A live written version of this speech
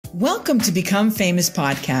Welcome to Become Famous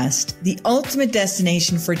Podcast, the ultimate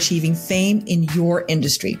destination for achieving fame in your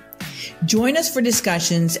industry. Join us for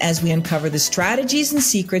discussions as we uncover the strategies and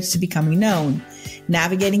secrets to becoming known,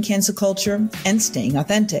 navigating cancel culture, and staying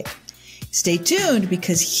authentic. Stay tuned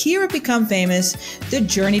because here at Become Famous, the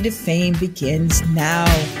journey to fame begins now.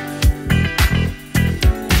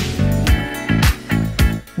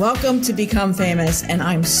 Welcome to Become Famous, and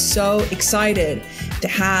I'm so excited to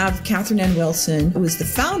have Catherine N. Wilson, who is the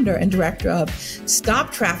founder and director of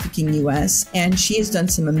Stop Trafficking US, and she has done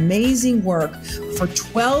some amazing work for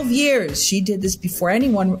 12 years. She did this before any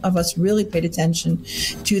one of us really paid attention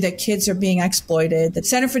to that kids are being exploited. The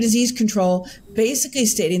Center for Disease Control basically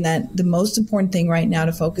stating that the most important thing right now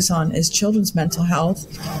to focus on is children's mental health.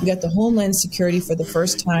 We got the Homeland Security for the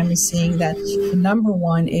first time is seeing that the number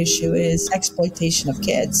one issue is exploitation of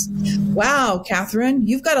kids. Wow, Catherine,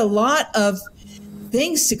 you've got a lot of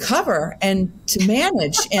things to cover and to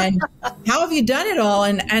manage. And how have you done it all?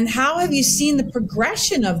 And how have you seen the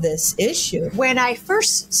progression of this issue? When I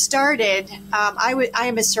first started, I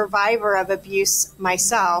am a survivor of abuse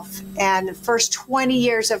myself. And the first 20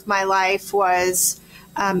 years of my life was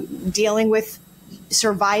dealing with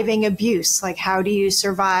surviving abuse. Like, how do you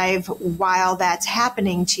survive while that's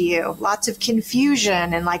happening to you? Lots of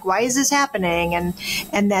confusion and like, why is this happening? And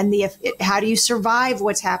then how do you survive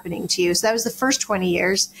what's happening to you? So that was the first 20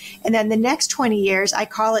 years. And then the next 20 years, I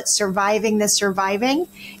call it surviving the surviving.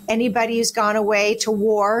 Anybody who's gone away to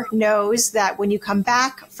war knows that when you come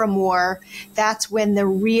back from war, that's when the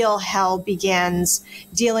real hell begins,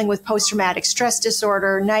 dealing with post-traumatic stress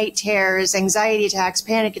disorder, night terrors, anxiety attacks,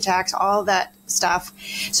 panic attacks, all that stuff.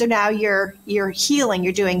 So now you're healing,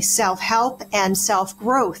 you're doing self-help and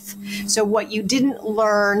self-growth. So what you didn't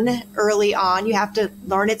learn early on, you have to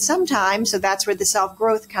learn it sometime. So that's where the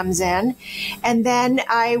self-growth comes in. And then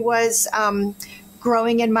I was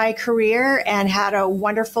growing in my career and had a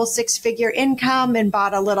wonderful six-figure income and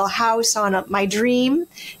bought a little house on my dream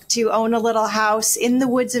to own a little house in the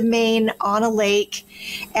woods of Maine on a lake.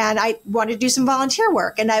 And I wanted to do some volunteer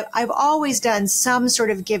work. And I've always done some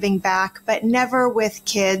sort of giving back, but never with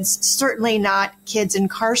kids, certainly not kids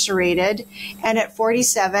incarcerated. And at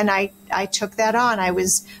 47, I took that on. I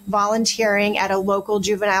was volunteering at a local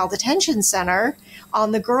juvenile detention center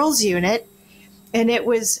on the girls unit. And it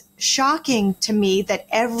was shocking to me that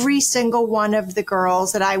every single one of the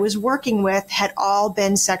girls that I was working with had all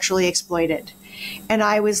been sexually exploited. And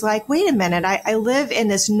I was like, wait a minute, I live in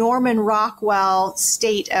this Norman Rockwell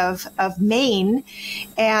state of Maine.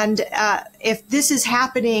 And if this is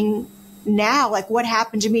happening now, like what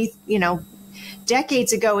happened to me,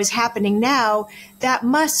 decades ago is happening now, that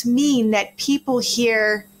must mean that people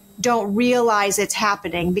here don't realize it's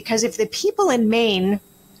happening. Because if the people in Maine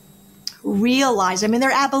realize,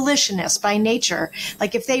 they're abolitionists by nature.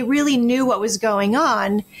 Like if they really knew what was going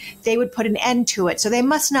on, they would put an end to it. So they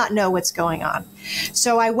must not know what's going on.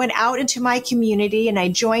 So I went out into my community and I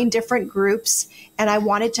joined different groups and I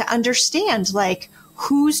wanted to understand like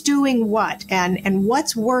who's doing what and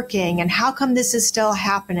what's working and how come this is still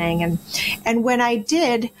happening. And when I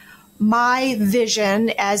did, my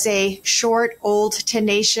vision as a short, old,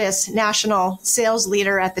 tenacious national sales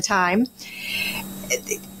leader at the time,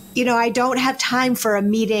 I don't have time for a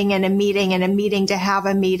meeting and a meeting and a meeting to have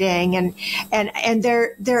a meeting. And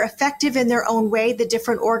they're effective in their own way. The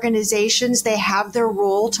different organizations, they have their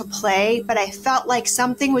role to play, but I felt like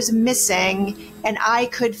something was missing and I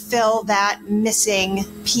could fill that missing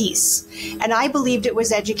piece. And I believed it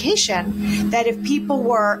was education, that if people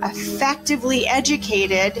were effectively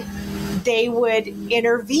educated, they would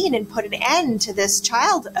intervene and put an end to this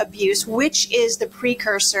child abuse, which is the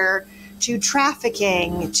precursor to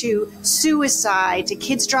trafficking, to suicide, to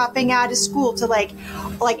kids dropping out of school, to like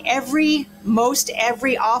most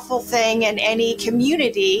every awful thing in any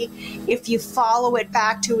community. If you follow it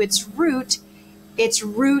back to its root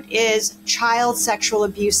is child sexual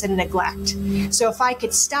abuse and neglect. So if I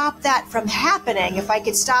could stop that from happening, if I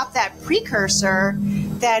could stop that precursor,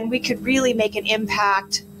 then we could really make an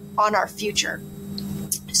impact on our future.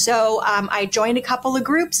 So I joined a couple of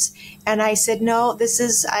groups and I said, no,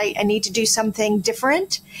 I need to do something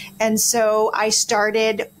different. And so I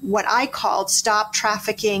started what I called Stop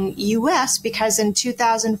Trafficking US because in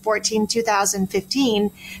 2014,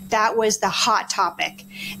 2015, that was the hot topic.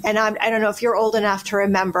 And I don't know if you're old enough to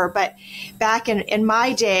remember, but back in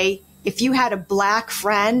my day, if you had a black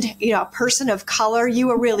friend, a person of color, you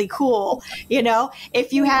were really cool,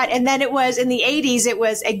 if you had, and then it was in the 80s, it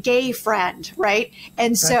was a gay friend, right?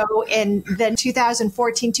 And so in then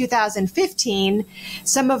 2014, 2015,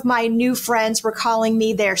 some of my new friends were calling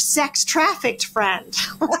me their sex trafficked friend.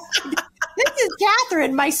 this is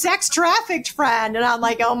Catherine, my sex trafficked friend. And I'm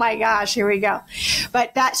like, oh my gosh, here we go.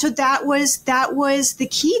 But that was the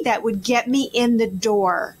key that would get me in the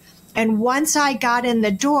door. And once I got in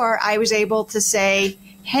the door, I was able to say,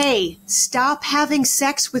 hey, stop having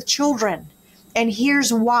sex with children. And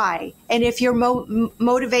here's why. And if you're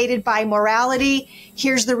motivated by morality,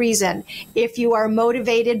 here's the reason. If you are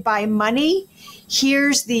motivated by money,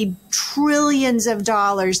 here's the trillions of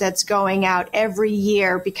dollars that's going out every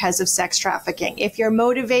year because of sex trafficking. If you're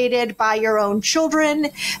motivated by your own children,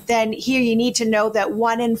 then here you need to know that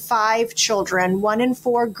 1 in 5 children, 1 in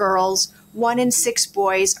 4 girls, 1 in 6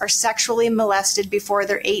 boys are sexually molested before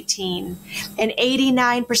they're 18. And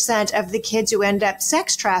 89% of the kids who end up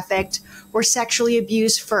sex trafficked were sexually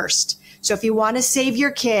abused first. So if you want to save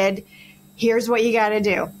your kid, here's what you got to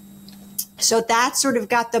do. So that sort of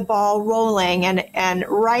got the ball rolling. And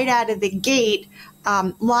right out of the gate,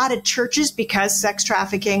 a lot of churches, because sex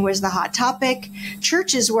trafficking was the hot topic,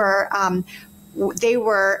 churches were they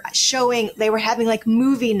were having like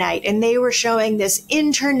movie night, and they were showing this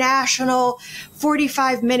international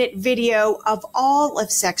 45-minute video of all of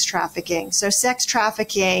sex trafficking. So sex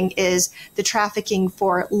trafficking is the trafficking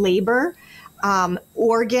for labor,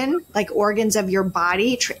 organs of your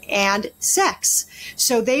body, and sex.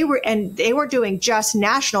 So they were doing just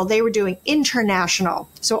national, they were doing international.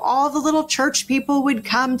 So all the little church people would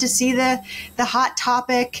come to see the hot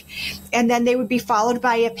topic, and then they would be followed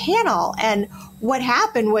by a panel. And what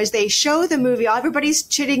happened was they show the movie, everybody's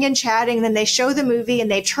chitting and chatting, and then they show the movie and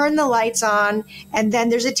they turn the lights on, and then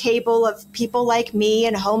there's a table of people like me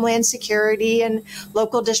and Homeland Security and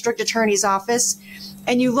local district attorney's office.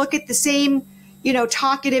 And you look at the same,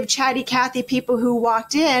 talkative, chatty Cathy people who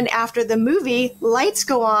walked in after the movie, lights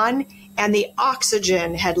go on, and the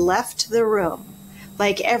oxygen had left the room.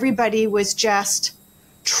 Like everybody was just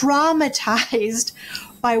traumatized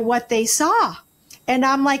by what they saw. And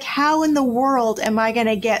I'm like, how in the world am I going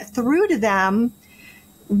to get through to them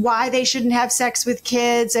why they shouldn't have sex with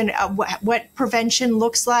kids and what prevention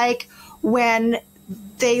looks like when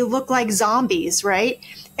they look like zombies, right?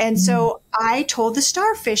 And so I told the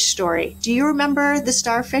starfish story. Do you remember the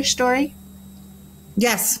starfish story?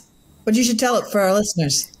 Yes, but you should tell it for our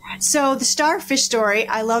listeners. So the starfish story,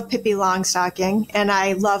 I love Pippi Longstocking and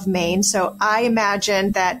I love Maine. So I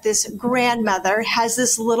imagine that this grandmother has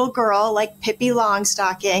this little girl like Pippi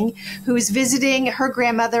Longstocking who's visiting her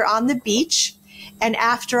grandmother on the beach. And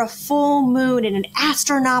after a full moon and an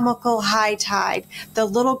astronomical high tide, the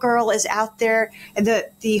little girl is out there and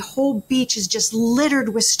the whole beach is just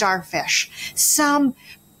littered with starfish. Some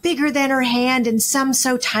bigger than her hand and some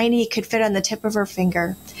so tiny it could fit on the tip of her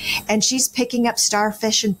finger. And she's picking up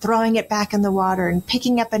starfish and throwing it back in the water and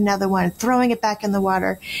picking up another one, throwing it back in the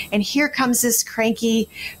water. And here comes this cranky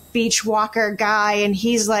beach walker guy, and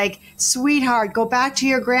he's like, sweetheart, go back to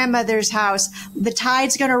your grandmother's house. The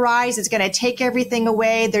tide's going to rise. It's going to take everything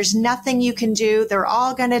away. There's nothing you can do. They're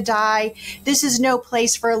all going to die. This is no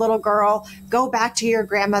place for a little girl. Go back to your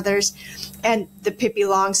grandmother's. And the Pippi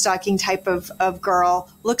Longstocking type of girl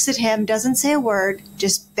looks at him, doesn't say a word,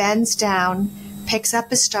 just bends down, picks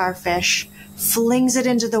up a starfish, flings it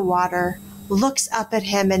into the water, looks up at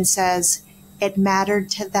him and says, it mattered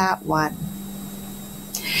to that one.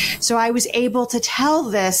 So I was able to tell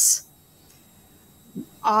this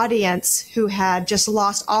audience who had just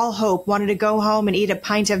lost all hope, wanted to go home and eat a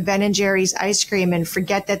pint of Ben & Jerry's ice cream and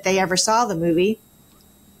forget that they ever saw the movie,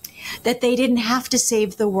 that they didn't have to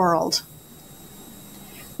save the world.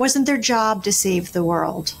 Wasn't their job to save the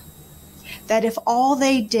world. That if all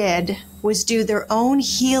they did was do their own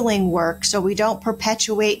healing work so we don't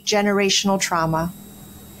perpetuate generational trauma,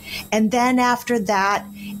 and then after that,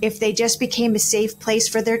 if they just became a safe place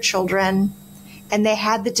for their children and they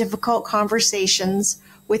had the difficult conversations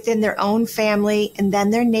within their own family and then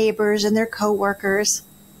their neighbors and their coworkers,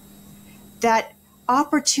 that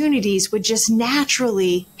opportunities would just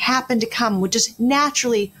naturally happen to come, would just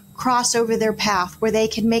naturally cross over their path where they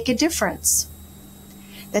could make a difference.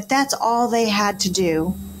 That's all they had to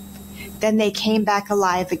do. Then they came back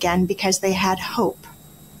alive again because they had hope.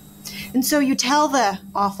 And so you tell the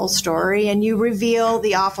awful story and you reveal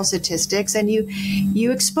the awful statistics and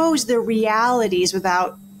you expose the realities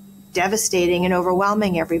without devastating and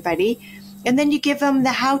overwhelming everybody. And then you give them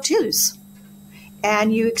the how-tos.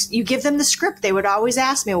 And you give them the script. They would always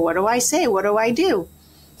ask me, what do I say? What do I do?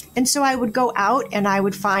 And so I would go out and I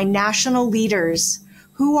would find national leaders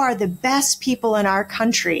who are the best people in our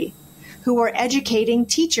country who are educating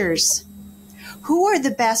teachers. Who are the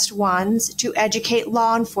best ones to educate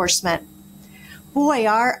law enforcement? Boy,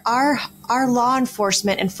 our law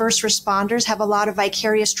enforcement and first responders have a lot of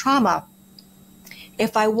vicarious trauma.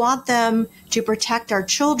 If I want them to protect our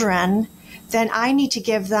children, then I need to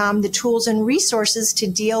give them the tools and resources to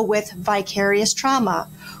deal with vicarious trauma.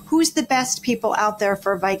 Who's the best people out there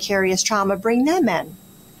for vicarious trauma? Bring them in.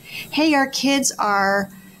 Hey, our kids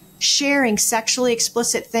are sharing sexually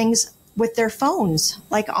explicit things with their phones,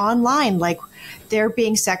 like online, like they're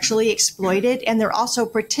being sexually exploited, and they're also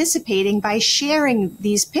participating by sharing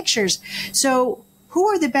these pictures. So who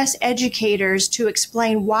are the best educators to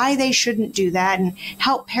explain why they shouldn't do that and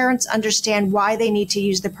help parents understand why they need to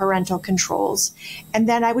use the parental controls? And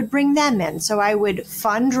then I would bring them in. So I would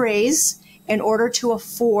fundraise in order to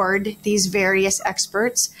afford these various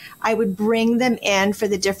experts. I would bring them in for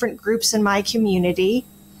the different groups in my community.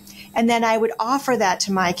 And then I would offer that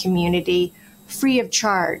to my community free of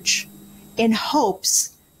charge, in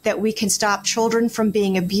hopes that we can stop children from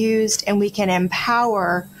being abused and we can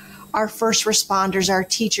empower our first responders, our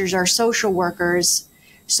teachers, our social workers,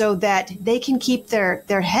 so that they can keep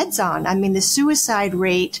their heads on. I mean, the suicide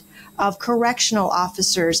rate of correctional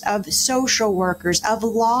officers, of social workers, of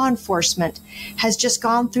law enforcement has just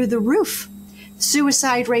gone through the roof.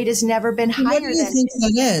 Suicide rate has never been higher. What do you think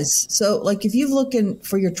that is? So, like, if you look in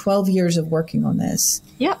for your 12 years of working on this,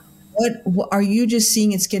 yeah. What are you just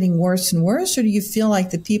seeing it's getting worse and worse, or do you feel like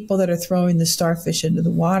the people that are throwing the starfish into the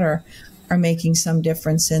water are making some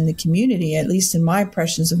difference in the community? At least in my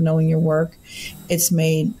impressions of knowing your work, it's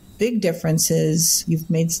made big differences.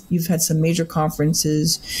 You've had some major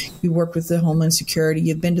conferences. You worked with the Homeland Security.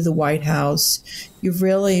 You've been to the White House. You've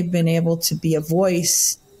really been able to be a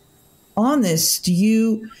voice on this. Do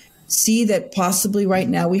you see that possibly right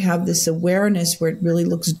now we have this awareness where it really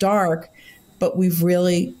looks dark, but we've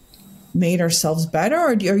really made ourselves better, or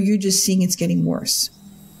are you just seeing it's getting worse?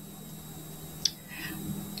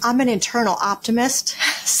 I'm an internal optimist.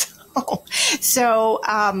 So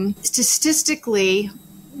statistically,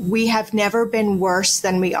 we have never been worse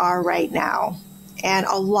than we are right now. And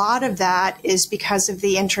a lot of that is because of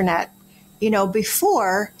the internet. You know,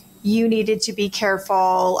 before you needed to be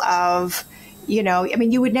careful of, you know, I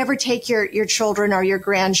mean, you would never take your children or your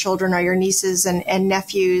grandchildren or your nieces and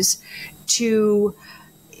nephews to,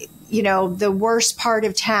 you know, the worst part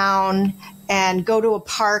of town and go to a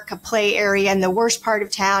park, a play area in the worst part of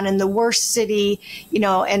town in the worst city, you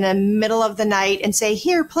know, in the middle of the night and say,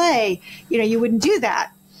 here, play. You know, you wouldn't do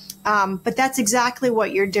that. But that's exactly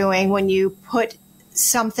what you're doing when you put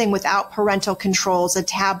something without parental controls, a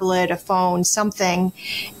tablet, a phone, something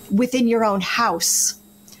within your own house.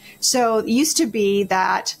 So it used to be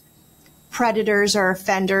that predators or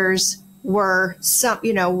offenders were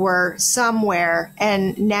somewhere,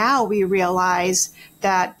 and now we realize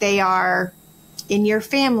that they are in your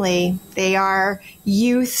family. They are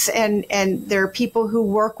youth, and they're people who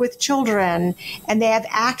work with children, and they have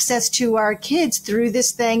access to our kids through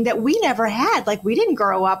this thing that we never had. Like, we didn't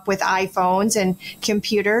grow up with iPhones and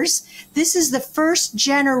computers. This is the first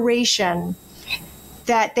generation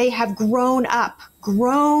that they have grown up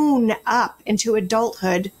into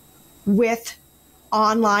adulthood with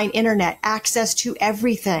online internet, access to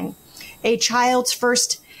everything. A child's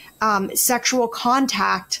first sexual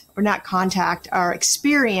contact, or not contact, or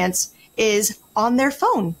experience is on their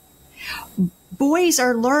phone. Boys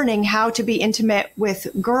are learning how to be intimate with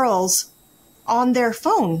girls on their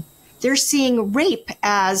phone. They're seeing rape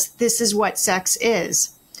as this is what sex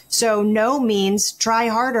is. So no means try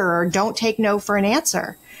harder or don't take no for an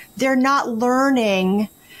answer. They're not learning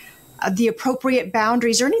the appropriate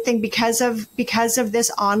boundaries or anything because of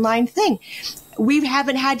this online thing. We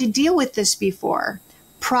haven't had to deal with this before.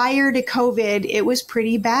 Prior to COVID, it was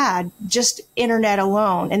pretty bad, just internet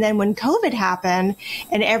alone. And then when COVID happened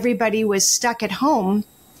and everybody was stuck at home,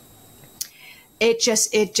 it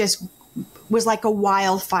just was like a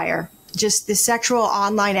wildfire. Just the sexual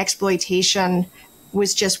online exploitation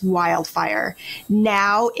was just wildfire.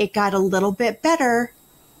 Now it got a little bit better,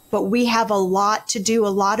 but we have a lot to do, a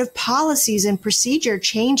lot of policies and procedure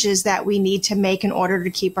changes that we need to make in order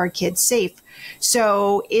to keep our kids safe.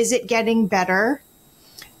 So is it getting better?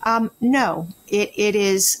 No, it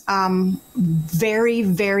is very,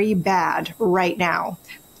 very bad right now.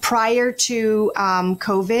 Prior to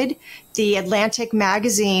COVID, the Atlantic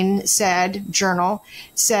magazine journal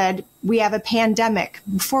said, we have a pandemic.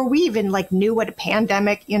 Before we even knew what a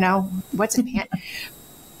pandemic, what's a pandemic?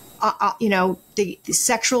 The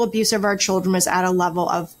sexual abuse of our children was at a level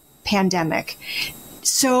of pandemic.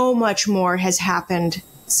 So much more has happened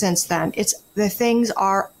since then. The things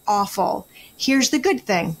are awful. Here's the good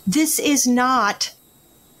thing. This is not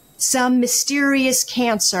some mysterious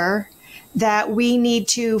cancer that we need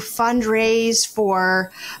to fundraise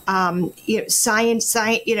for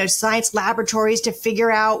science laboratories to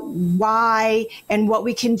figure out why and what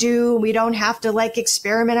we can do. We don't have to like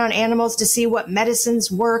experiment on animals to see what medicines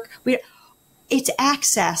work. It's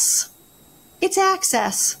access. It's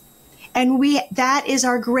access. And that is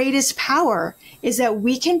our greatest power, is that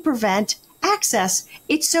we can prevent access.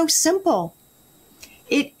 It's so simple.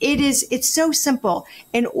 It's so simple.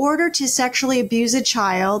 In order to sexually abuse a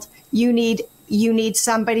child, you need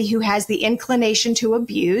somebody who has the inclination to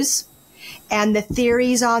abuse. And the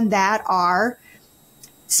theories on that are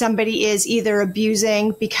somebody is either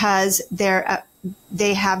abusing because they're a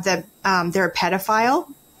pedophile.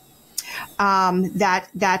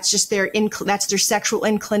 That's just that's their sexual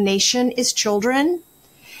inclination is children,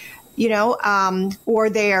 or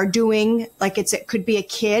they are doing it could be a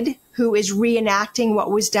kid who is reenacting what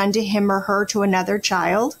was done to him or her to another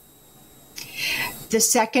child. The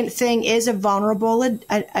second thing is a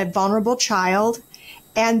vulnerable child.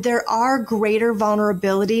 And there are greater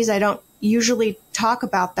vulnerabilities. I don't usually talk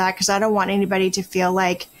about that because I don't want anybody to feel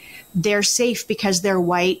like they're safe because they're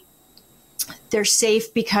white. They're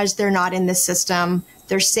safe because they're not in the system.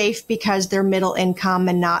 They're safe because they're middle income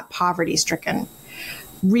and not poverty stricken.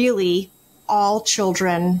 Really, all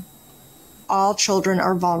children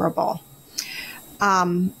are vulnerable.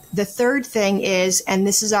 The third thing is, and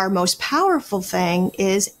this is our most powerful thing,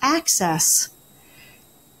 is access.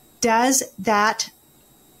 Does that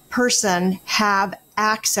person have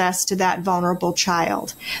access to that vulnerable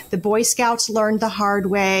child? The Boy Scouts learned the hard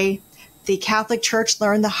way. The Catholic Church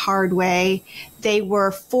learned the hard way. They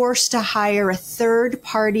were forced to hire a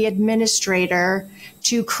third-party administrator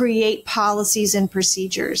to create policies and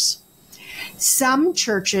procedures. Some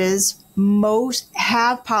churches most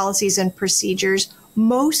have policies and procedures.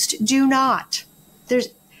 Most do not. There's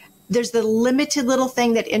the limited little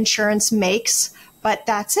thing that insurance makes, but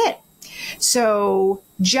that's it. So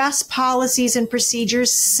just policies and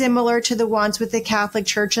procedures similar to the ones with the Catholic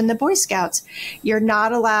Church and the Boy Scouts. You're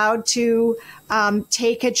not allowed to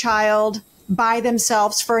take a child by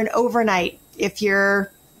themselves for an overnight if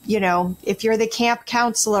you're the camp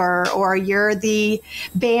counselor or you're the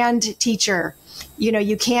band teacher.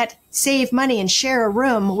 You can't save money and share a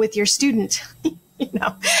room with your student.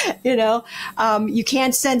 You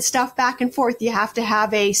can't send stuff back and forth. You have to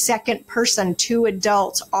have a second person, 2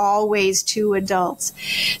 adults, always 2 adults.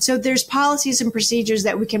 So there's policies and procedures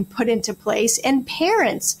that we can put into place. And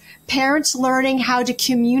parents learning how to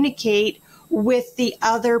communicate with the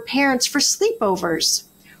other parents for sleepovers.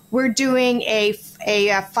 We're doing a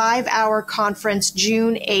 5-hour conference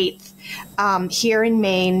June 8th here in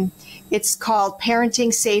Maine. It's called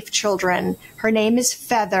Parenting Safe Children. Her name is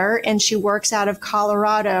Feather, and she works out of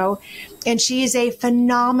Colorado. And she is a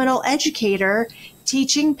phenomenal educator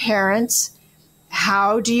teaching parents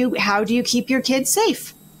how do you keep your kids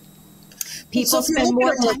safe. People spend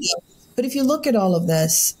more time. But if you look at all of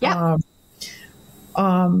this, yeah.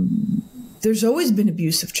 There's always been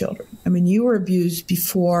abuse of children. I mean, you were abused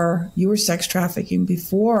before, you were sex trafficking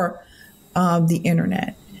before the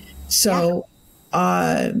internet. So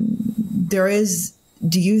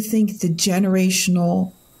do you think the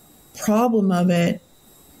generational problem of it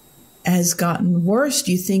has gotten worse?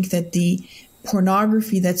 Do you think that the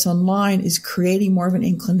pornography that's online is creating more of an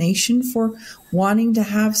inclination for wanting to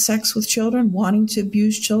have sex with children, wanting to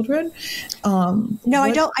abuse children? No,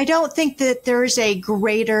 I don't think that there's a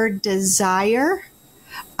greater desire.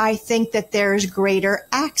 I think that there's greater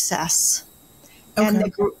access.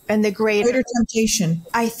 Okay. And the greater temptation.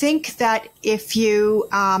 I think that if you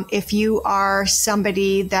are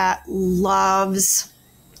somebody that loves,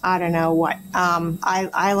 I don't know what,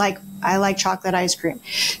 I like chocolate ice cream.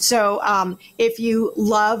 So if you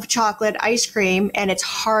love chocolate ice cream and it's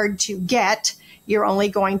hard to get, you're only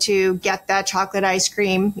going to get that chocolate ice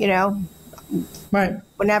cream, right,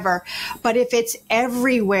 whenever. But if it's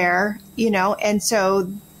everywhere,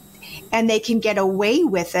 and they can get away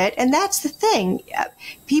with it. And that's the thing.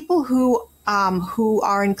 People who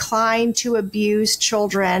are inclined to abuse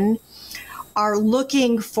children are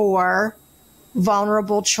looking for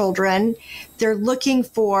vulnerable children. They're looking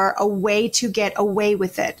for a way to get away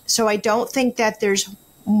with it. So I don't think that there's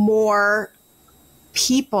more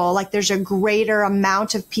people, like there's a greater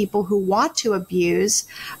amount of people who want to abuse.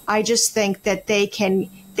 I just think that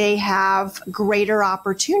they have greater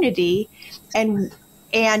opportunity, and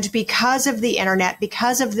because of the internet,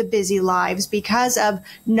 because of the busy lives, because of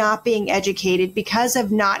not being educated, because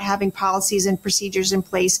of not having policies and procedures in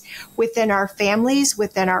place within our families,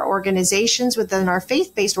 within our organizations, within our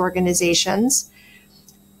faith-based organizations,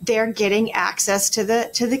 they're getting access to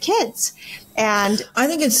the kids. And I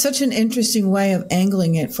think it's such an interesting way of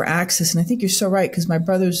angling it for access. And I think you're so right, because my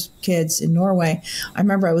brother's kids in Norway, I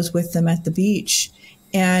remember I was with them at the beach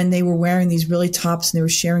and they were wearing these really tops and they were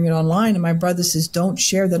sharing it online. And my brother says, don't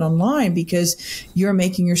share that online because you're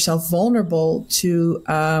making yourself vulnerable to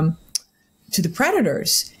the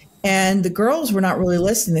predators. And the girls were not really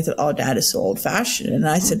listening. They thought, oh, Dad is so old fashioned. And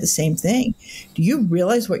I said the same thing. Do you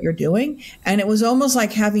realize what you're doing? And it was almost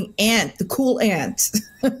like having the cool aunt,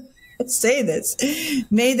 say this,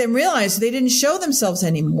 made them realize they didn't show themselves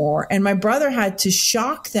anymore. And my brother had to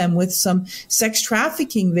shock them with some sex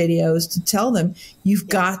trafficking videos to tell them, you've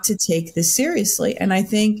got to take this seriously. And I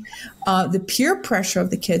think the peer pressure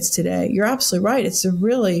of the kids today, you're absolutely right. It's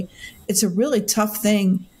a really tough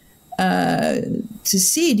thing to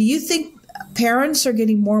see. Do you think parents are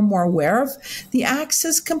getting more and more aware of the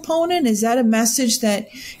access component? Is that a message that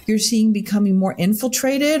you're seeing becoming more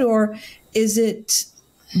infiltrated, or is it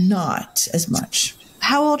not as much?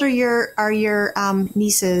 How old are your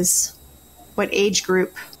nieces? What age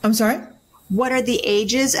group? I'm sorry? What are the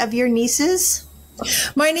ages of your nieces?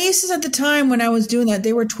 My nieces at the time when I was doing that,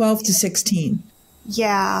 they were 12 to 16.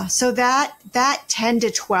 Yeah. So that 10 to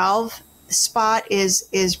 12 spot is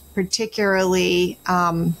particularly,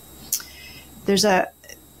 that's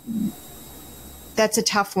a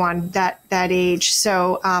tough one, that age.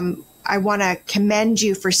 So, I want to commend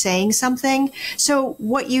you for saying something. So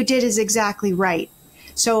what you did is exactly right.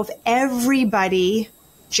 So if everybody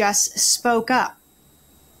just spoke up,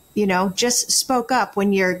 just spoke up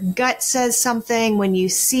when your gut says something, when you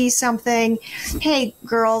see something, hey,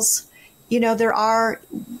 girls, there are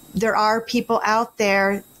people out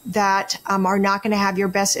there that are not going to have your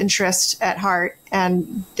best interest at heart,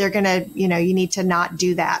 and they're going to, you need to not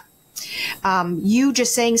do that. You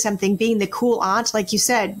just saying something, being the cool aunt, like you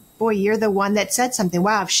said, boy, you're the one that said something.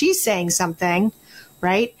 Wow, if she's saying something,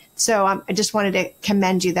 right? So I just wanted to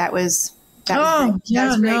commend you. That was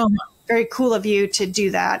very cool of you to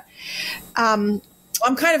do that. I'm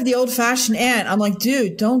kind of the old-fashioned aunt. I'm like,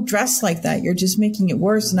 dude, don't dress like that. You're just making it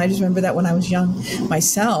worse. And I just remember that when I was young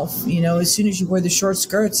myself, as soon as you wear the short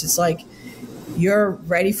skirts, it's like you're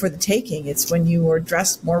ready for the taking. It's when you are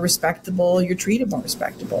dressed more respectable, you're treated more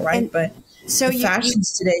respectable, right? But so the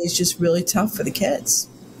fashions today is just really tough for the kids.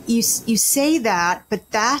 You say that, but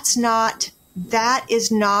that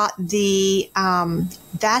is not the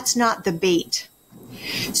bait.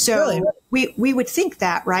 So really? we would think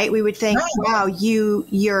that, right? We would think, wow,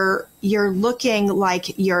 you're looking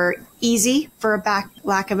like you're easy, for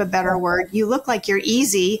lack of a better word. You look like you're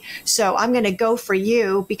easy, so I'm going to go for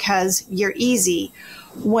you because you're easy.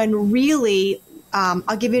 When really,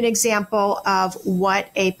 I'll give you an example of what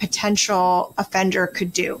a potential offender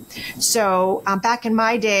could do. So back in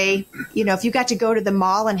my day, if you got to go to the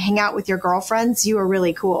mall and hang out with your girlfriends, you were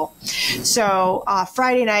really cool. So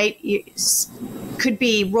Friday night could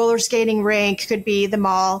be roller skating rink, could be the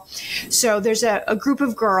mall. So there's a group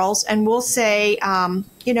of girls, and we'll say, 10,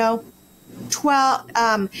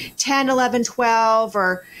 11, 12,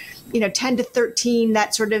 or, 10 to 13,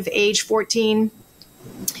 that sort of age, 14.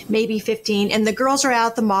 Maybe 15, and the girls are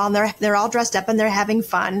out at the mall and they're all dressed up and they're having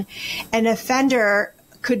fun. An offender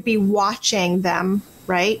could be watching them,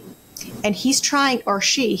 right? And he or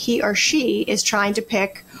she is trying to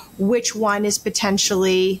pick which one is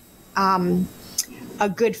potentially good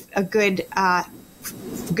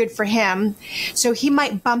for him. So he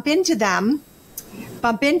might bump into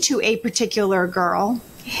a particular girl.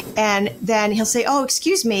 And then he'll say, oh,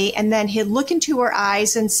 excuse me. And then he'll look into her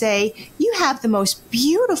eyes and say, you have the most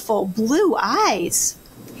beautiful blue eyes.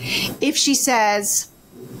 If she says,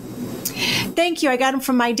 thank you, I got them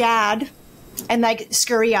from my dad, and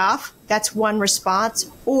scurry off, that's one response.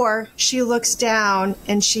 Or she looks down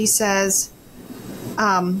and she says,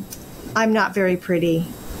 I'm not very pretty.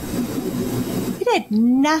 It had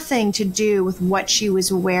nothing to do with what she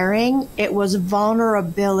was wearing. It was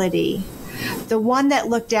vulnerability. The one that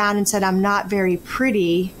looked down and said, I'm not very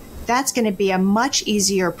pretty, that's going to be a much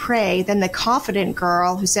easier prey than the confident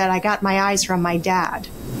girl who said, I got my eyes from my dad.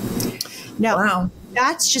 Now, wow.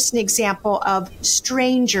 That's just an example of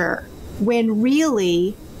stranger, when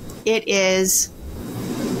really it is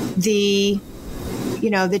the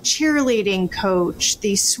cheerleading coach,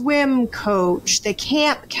 the swim coach, the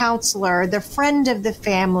camp counselor, the friend of the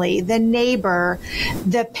family, the neighbor,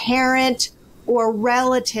 the parent or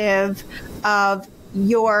relative of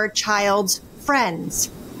your child's friends.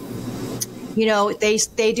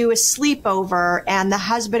 They do a sleepover, and the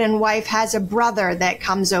husband and wife has a brother that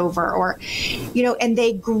comes over, or, and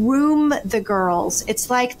they groom the girls. It's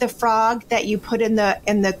like the frog that you put in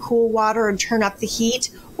the cool water and turn up the heat,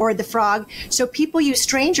 or the frog. So people use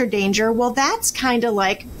stranger danger. Well, that's kind of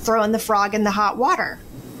like throwing the frog in the hot water.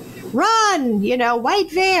 Run,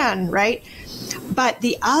 white van, right? But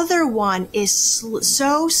the other one is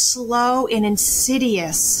so slow and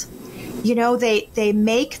insidious. They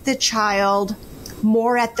make the child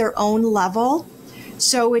more at their own level.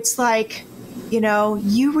 So it's like,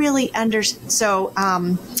 you really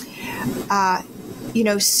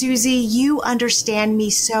Susie, you understand me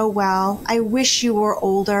so well. I wish you were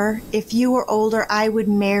older. If you were older, I would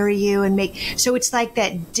marry you so it's like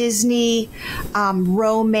that Disney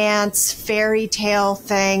romance fairy tale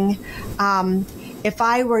thing. If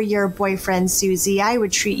I were your boyfriend, Susie, I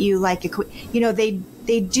would treat you like a queen.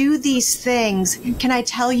 They do these things. Can I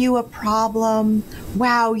tell you a problem?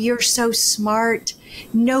 Wow, you're so smart.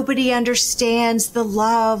 Nobody understands the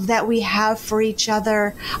love that we have for each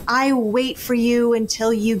other. I wait for you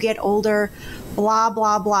until you get older, blah,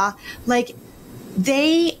 blah, blah. Like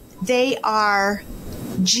they are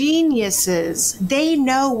geniuses. They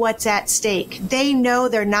know what's at stake. They know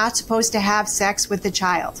they're not supposed to have sex with the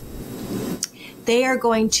child. They are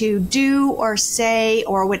going to do or say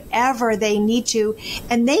or whatever they need to,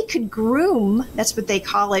 and they could groom, that's what they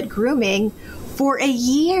call it, grooming, for a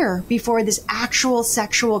year before this actual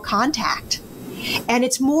sexual contact. And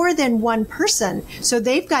it's more than one person. So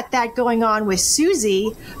they've got that going on with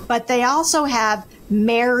Susie, but they also have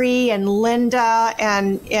Mary and Linda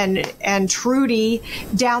and Trudy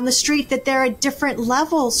down the street that they're at different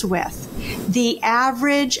levels with. The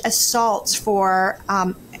average assaults for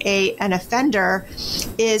an offender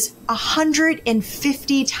is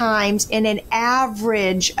 150 times in an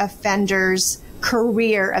average offender's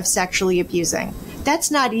career of sexually abusing. That's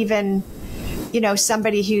not even,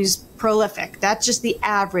 somebody who's prolific. That's just the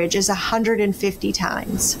average is 150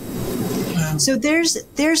 times. Wow. So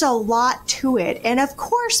there's a lot to it. And of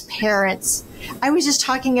course, parents, I was just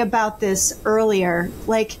talking about this earlier,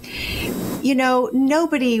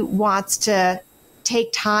 nobody wants to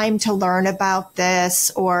take time to learn about this,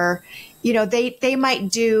 or, they might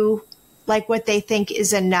do like what they think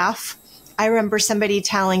is enough. I remember somebody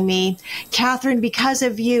telling me, Catherine, because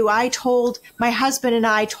of you, my husband and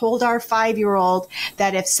I told our 5-year-old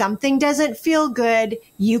that if something doesn't feel good,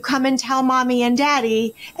 you come and tell mommy and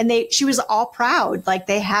daddy. And she was all proud, like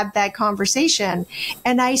they had that conversation.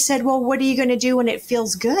 And I said, well, what are you going to do when it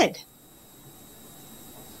feels good?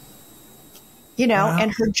 Wow.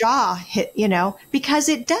 And her jaw hit, because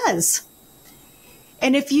it does.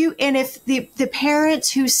 And if the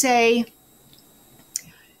parents who say,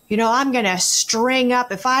 I'm going to string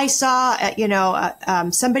up, if I saw,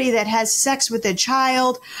 somebody that has sex with a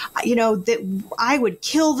child, that I would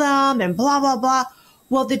kill them and blah, blah, blah.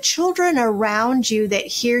 Well, the children around you that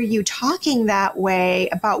hear you talking that way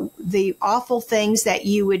about the awful things that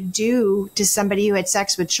you would do to somebody who had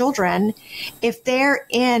sex with children, if they're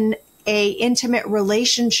in a intimate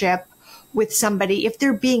relationship with somebody, if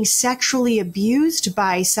they're being sexually abused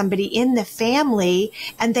by somebody in the family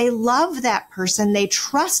and they love that person, they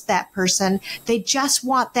trust that person, they just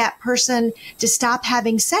want that person to stop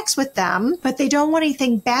having sex with them, but they don't want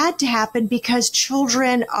anything bad to happen because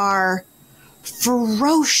children are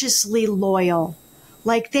ferociously loyal.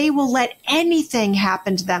 Like they will let anything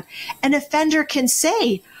happen to them. An offender can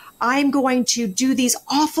say, I'm going to do these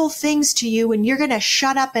awful things to you and you're going to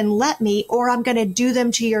shut up and let me, or I'm going to do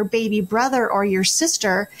them to your baby brother or your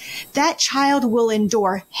sister. That child will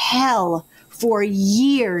endure hell for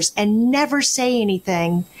years and never say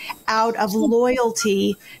anything out of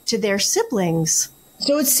loyalty to their siblings.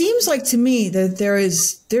 So it seems like to me that there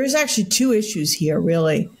is actually two issues here,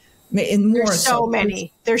 really. There's so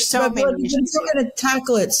many. There's so many issues. We're going to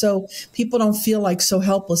tackle it so people don't feel like so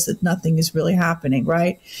helpless that nothing is really happening,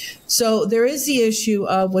 right? So there is the issue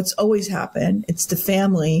of what's always happened. It's the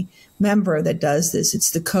family member that does this.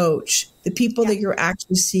 It's the coach, the people that you're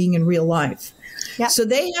actually seeing in real life. Yeah. So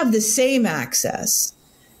they have the same access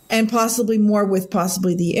and possibly more with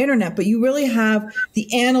possibly the internet, but you really have the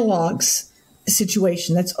analogs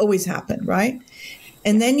situation that's always happened, right?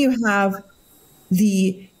 And then you have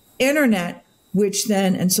the internet, which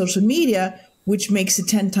then, and social media, which makes it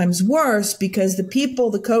 10 times worse because the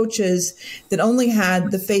people, the coaches that only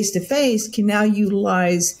had the face-to-face can now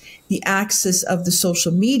utilize the access of the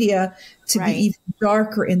social media to be even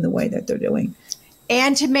darker in the way that they're doing.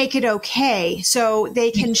 And to make it okay. So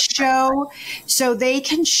they can show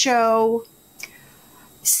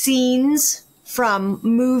scenes from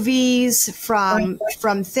movies, from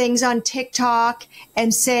things on TikTok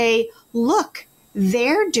and say, look,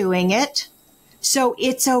 they're doing it, so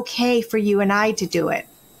it's okay for you and I to do it.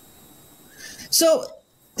 So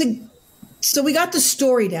we got the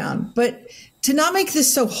story down, but to not make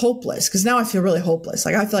this so hopeless, because now I feel really hopeless.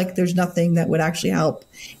 Like I feel like there's nothing that would actually help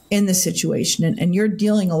in this situation. And you're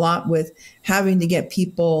dealing a lot with having to get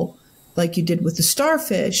people like you did with the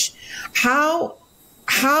starfish. How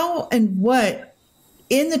and what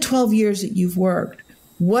in the 12 years that you've worked,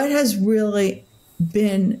 what has really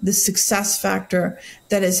been the success factor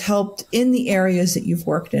that has helped in the areas that you've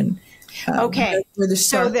worked in? Okay.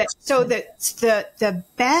 So the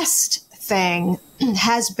best thing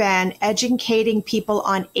has been educating people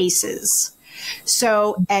on ACEs.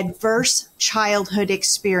 So adverse childhood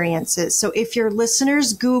experiences. So if your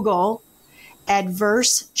listeners Google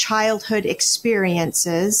adverse childhood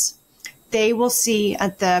experiences, they will see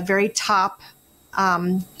at the very top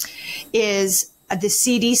is the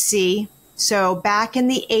CDC. So back in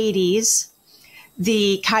the 80s,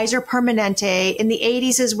 the Kaiser Permanente, in the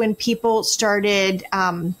 80s is when people started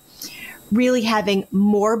really having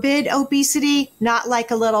morbid obesity, not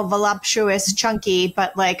like a little voluptuous chunky,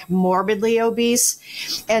 but like morbidly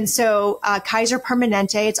obese. And so Kaiser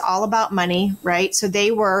Permanente, it's all about money, right? So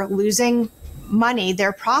they were losing money,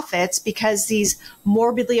 their profits, because these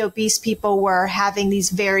morbidly obese people were having these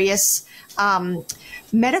various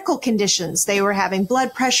medical conditions. They were having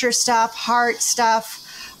blood pressure stuff, heart stuff,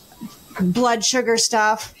 blood sugar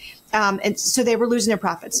stuff. And so they were losing their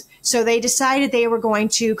profits. So they decided they were going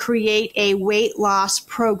to create a weight loss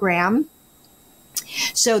program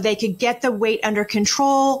so they could get the weight under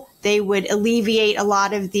control. They would alleviate a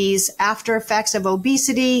lot of these after effects of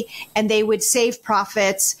obesity, and they would save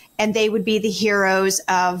profits, and they would be the heroes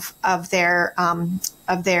of their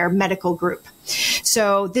medical group.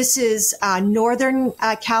 So this is Northern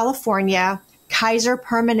California. Kaiser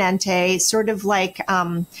Permanente, sort of like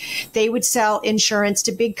they would sell insurance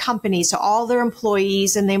to big companies. So all their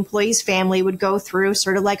employees and the employee's family would go through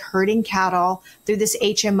sort of like herding cattle through this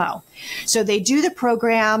HMO. So they do the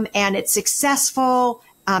program and it's successful.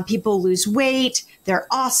 People lose weight. They're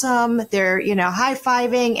awesome. They're,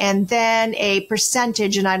 high-fiving. And then a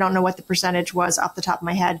percentage, and I don't know what the percentage was off the top of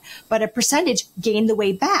my head, but a percentage gained the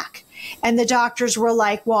weight back. And the doctors were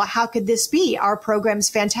like, well, how could this be? Our program's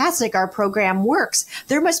fantastic. Our program works.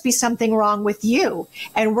 There must be something wrong with you.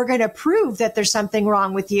 And we're going to prove that there's something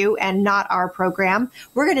wrong with you and not our program.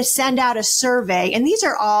 We're going to send out a survey. And these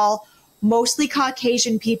are all mostly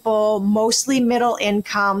Caucasian people, mostly middle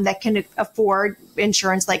income that can afford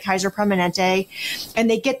insurance like Kaiser Permanente. And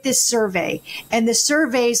they get this survey. And the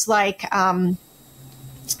survey's like,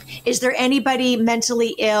 is there anybody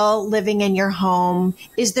mentally ill living in your home?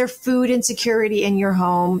 Is there food insecurity in your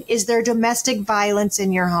home? Is there domestic violence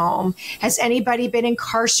in your home? Has anybody been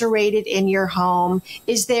incarcerated in your home?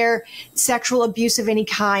 Is there sexual abuse of any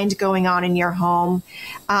kind going on in your home?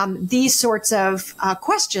 These sorts of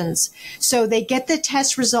questions. So they get the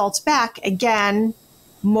test results back, again,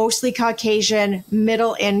 mostly Caucasian,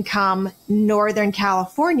 middle income, Northern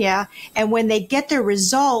California. And when they get their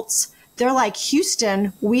results, they're like,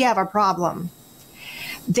 Houston, we have a problem.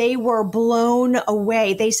 They were blown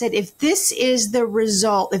away. They said, if this is the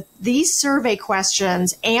result, if these survey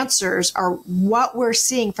questions answers are what we're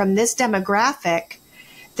seeing from this demographic,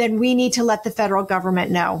 then we need to let the federal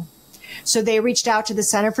government know. So they reached out to the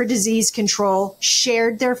Center for Disease Control,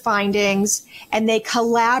 shared their findings, and they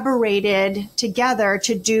collaborated together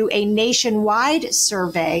to do a nationwide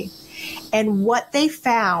survey. And what they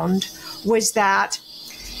found was that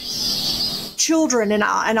children, and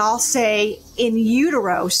I'll say in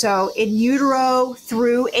utero, so in utero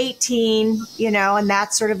through 18, and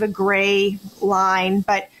that's sort of a gray line,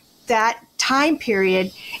 but that time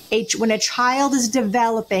period, when a child is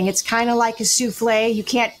developing, it's kind of like a souffle. You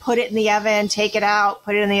can't put it in the oven, take it out,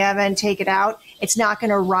 put it in the oven, take it out. It's not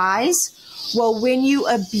going to rise. Well, when you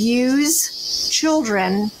abuse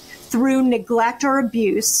children through neglect or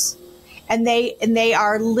abuse, and they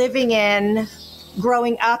are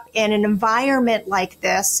growing up in an environment like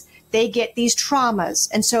this, they get these traumas.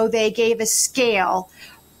 And so they gave a scale.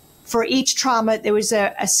 For each trauma, there was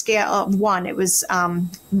a scale of 1. It was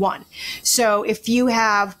 1. So if you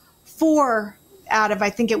have 4 out of, I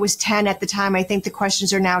think it was 10 at the time, I think the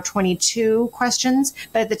questions are now 22 questions,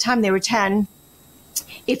 but at the time they were 10.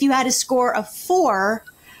 If you had a score of 4,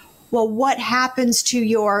 well, what happens to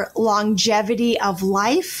your longevity of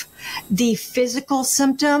life, the physical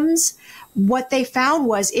symptoms? What they found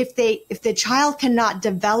was if the child cannot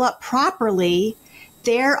develop properly,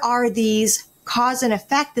 there are these cause and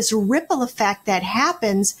effect, this ripple effect that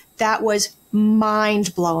happens that was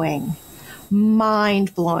mind-blowing,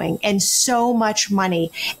 and so much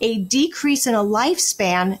money. A decrease in a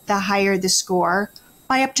lifespan, the higher the score,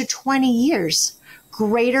 by up to 20 years.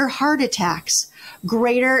 Greater heart attacks,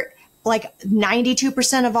 greater like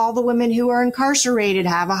 92% of all the women who are incarcerated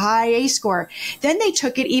have a high ACE score. Then they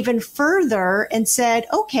took it even further and said,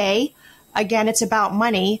 okay, again, it's about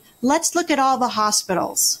money. Let's look at all the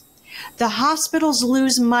hospitals. The hospitals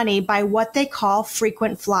lose money by what they call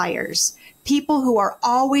frequent flyers. People who are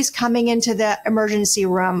always coming into the emergency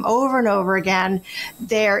room over and over again.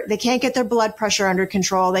 They can't get their blood pressure under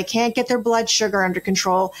control. They can't get their blood sugar under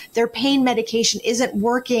control. Their pain medication isn't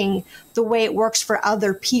working the way it works for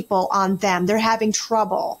other people on them. They're having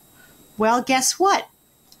trouble. Well, guess what?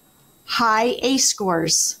 High ACE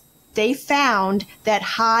scores. They found that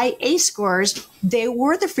high ACE scores, they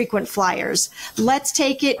were the frequent flyers. Let's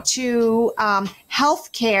take it to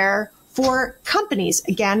healthcare for companies.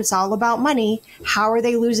 Again, it's all about money. How are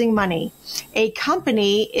they losing money? A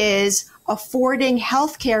company is affording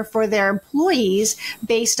healthcare for their employees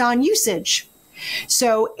based on usage.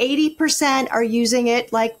 So 80% are using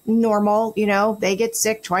it like normal, they get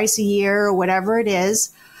sick twice a year or whatever it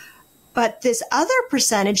is. But this other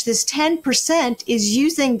percentage, this 10%, is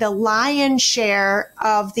using the lion's share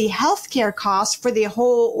of the healthcare costs for the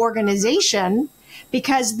whole organization,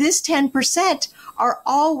 because this 10% are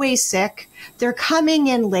always sick. They're coming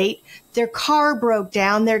in late. Their car broke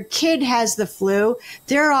down. Their kid has the flu.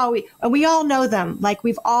 And we all know them. Like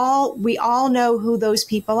we all know who those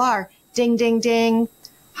people are. Ding, ding, ding.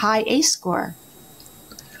 High ACE score.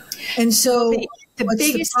 And so the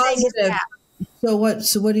biggest thing is that. So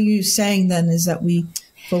what are you saying then? Is that we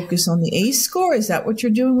focus on the ACE score? Is that what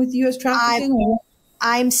you're doing with U.S. trafficking?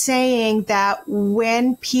 I'm saying that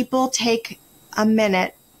when people take a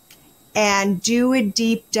minute and do a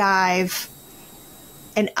deep dive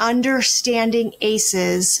and understanding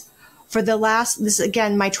ACEs for this is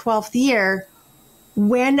again my 12th year,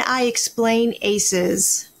 when I explain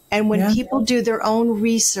ACEs and when people do their own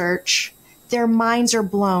research, their minds are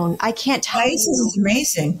blown. I can't tell you. ACEs is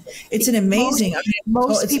amazing. It's an amazing.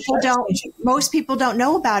 Most people don't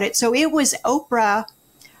know about it. So it was Oprah.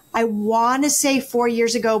 I want to say 4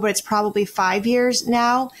 years ago, but it's probably 5 years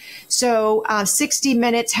now. So 60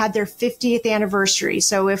 Minutes had their 50th anniversary.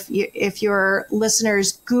 So if your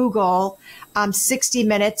listeners Google 60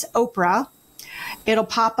 Minutes Oprah, it'll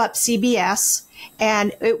pop up CBS.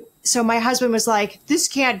 And so my husband was like, this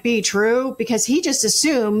can't be true, because he just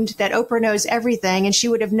assumed that Oprah knows everything and she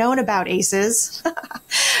would have known about ACEs.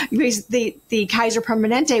 Because the Kaiser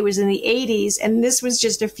Permanente was in the 80s, and this was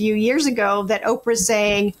just a few years ago that Oprah's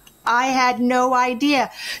saying, I had no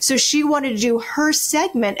idea. So she wanted to do her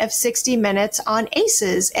segment of 60 Minutes on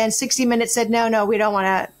ACEs, and 60 Minutes said, no, we don't want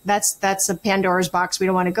to, that's a Pandora's box. We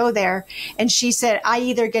don't want to go there. And she said, I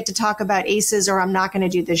either get to talk about ACEs or I'm not going to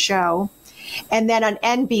do the show. And then on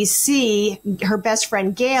NBC, her best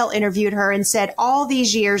friend Gail interviewed her and said, all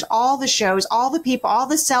these years, all the shows, all the people, all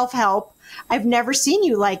the self-help, I've never seen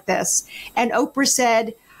you like this. And Oprah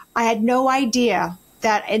said, I had no idea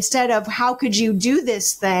that instead of how could you do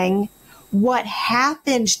this thing, what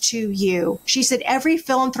happened to you? She said, every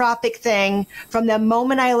philanthropic thing from the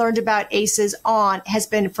moment I learned about ACEs on has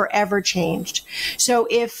been forever changed. So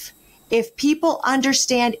if people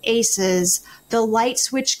understand ACEs, the light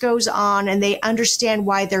switch goes on and they understand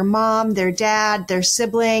why their mom, their dad, their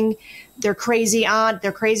sibling, their crazy aunt,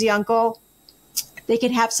 their crazy uncle, they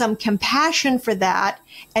can have some compassion for that,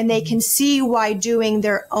 and they can see why doing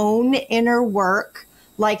their own inner work,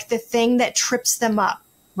 like the thing that trips them up,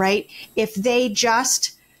 right? If they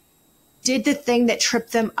just did the thing that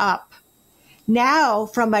tripped them up, now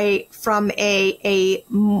from a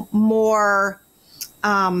more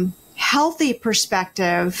healthy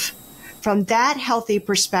perspective, from that healthy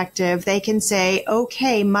perspective, they can say,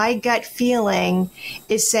 okay, my gut feeling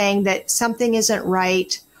is saying that something isn't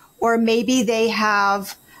right, or maybe they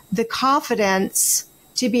have the confidence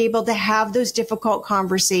to be able to have those difficult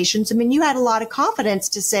conversations. I mean, you had a lot of confidence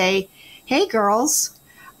to say, hey, girls,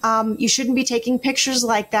 you shouldn't be taking pictures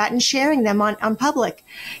like that and sharing them on public.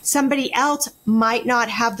 Somebody else might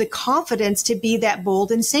not have the confidence to be that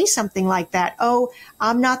bold and say something like that. Oh,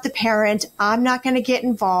 I'm not the parent. I'm not going to get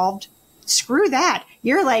involved. Screw that.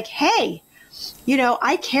 You're like, hey,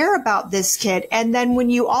 I care about this kid. And then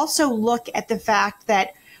when you also look at the fact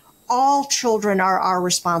that all children are our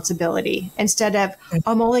responsibility, instead of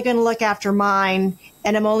I'm only going to look after mine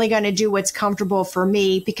and I'm only going to do what's comfortable for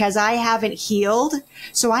me because I haven't healed.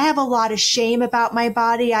 So I have a lot of shame about my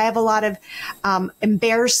body. I have a lot of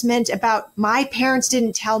embarrassment about my parents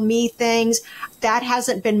didn't tell me things. That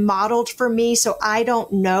hasn't been modeled for me. So I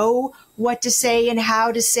don't know what to say and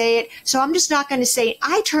how to say it. So I'm just not going to say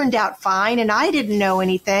I turned out fine and I didn't know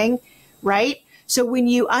anything, right? So when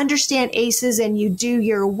you understand ACEs and you do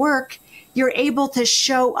your work, you're able to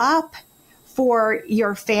show up for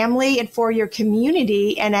your family and for your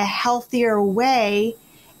community in a healthier way,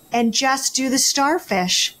 and just do the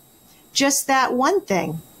starfish, just that one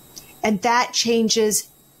thing. And that changes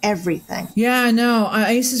everything. Yeah, no,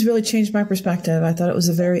 ICE has really changed my perspective. I thought it was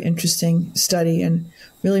a very interesting study and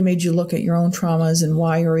really made you look at your own traumas and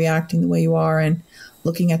why you're reacting the way you are. And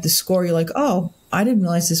looking at the score, you're like, oh, I didn't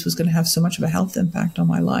realize this was going to have so much of a health impact on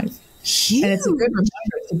my life. Huge. And it's a good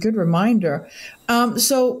reminder. It's a good reminder.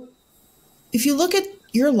 So if you look at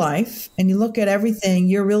your life and you look at everything,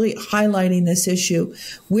 you're really highlighting this issue.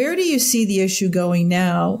 Where do you see the issue going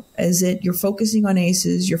now? Is it you're focusing on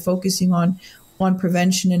ACEs, you're focusing on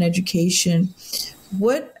prevention and education?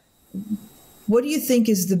 What do you think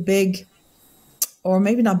is the big, or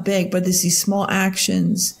maybe not big, but these small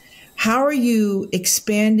actions? How are you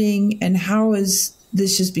expanding, and how is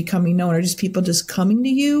this just becoming known? Are just people just coming to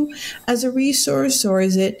you as a resource, or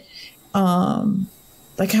is it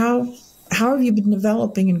like how have you been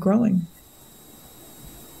developing and growing?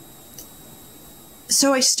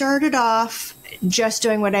 So I started off just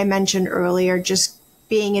doing what I mentioned earlier, just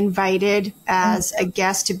being invited as a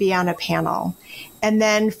guest to be on a panel. And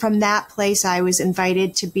then from that place, I was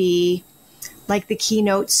invited to be like the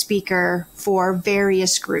keynote speaker for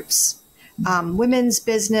various groups, women's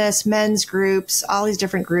business, men's groups, all these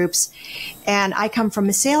different groups. And I come from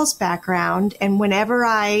a sales background. And whenever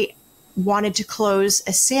I wanted to close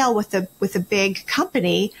a sale with a big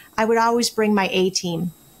company, I would always bring my A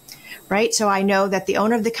team. Right? So I know that the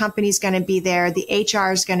owner of the company is going to be there. The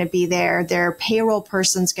HR is going to be there. Their payroll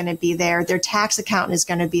person is going to be there. Their tax accountant is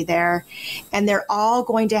going to be there. And they're all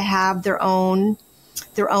going to have their own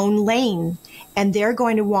lane. And they're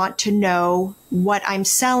going to want to know what I'm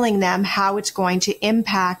selling them, how it's going to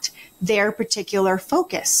impact their particular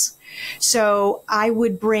focus. So I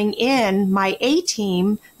would bring in my A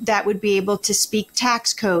team that would be able to speak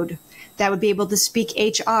tax code, that would be able to speak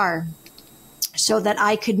HR, so that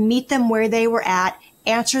I could meet them where they were at,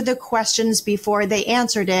 answer the questions before they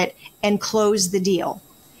answered it, and close the deal.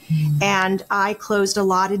 Mm-hmm. And I closed a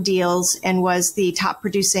lot of deals and was the top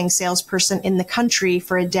producing salesperson in the country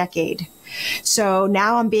for a decade. So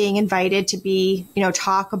now I'm being invited to be,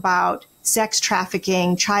 talk about sex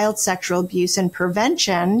trafficking, child sexual abuse, and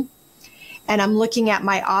prevention. And I'm looking at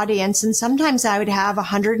my audience, and sometimes I would have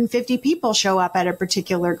 150 people show up at a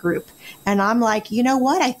particular group. And I'm like, you know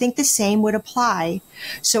what? I think the same would apply.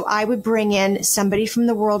 So I would bring in somebody from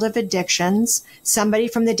the world of addictions, somebody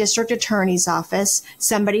from the district attorney's office,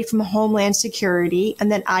 somebody from Homeland Security,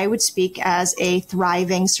 and then I would speak as a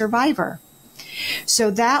thriving survivor.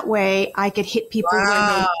 So that way I could hit people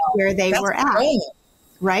where they were at. Great.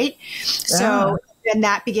 Right? Yeah. So then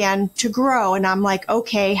that began to grow, and I'm like,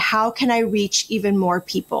 okay, how can I reach even more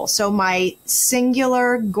people? So my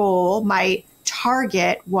singular goal, my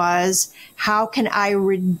target was, how can I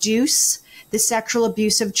reduce the sexual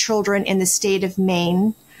abuse of children in the state of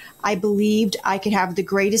Maine? I believed I could have the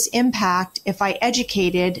greatest impact if I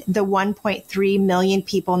educated the 1.3 million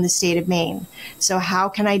people in the state of Maine. So how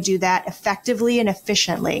can I do that effectively and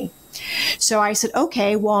efficiently? So I said,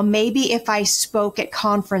 okay, well, maybe if I spoke at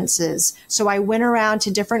conferences. So I went around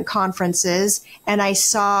to different conferences and I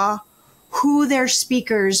saw who their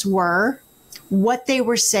speakers were, what they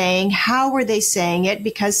were saying, how were they saying it,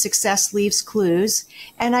 because success leaves clues.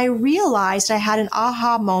 And I realized I had an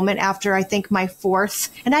aha moment after, I think, my fourth,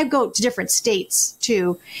 and I go to different states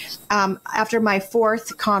too. After my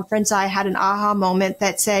fourth conference, I had an aha moment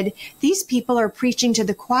that said, these people are preaching to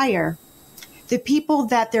the choir. The people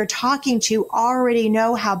that they're talking to already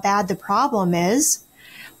know how bad the problem is.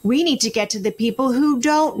 We need to get to the people who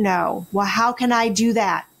don't know. Well, how can I do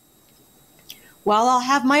that? Well, I'll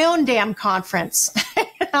have my own damn conference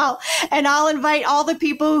and I'll invite all the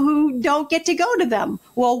people who don't get to go to them.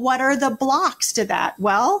 Well, what are the blocks to that?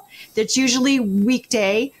 Well, that's usually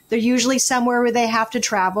weekday. They're usually somewhere where they have to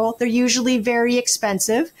travel. They're usually very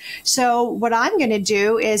expensive. So what I'm going to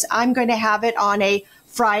do is I'm going to have it on a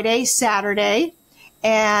Friday, Saturday,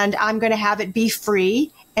 and I'm going to have it be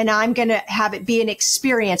free, and I'm going to have it be an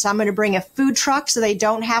experience. I'm going to bring a food truck so they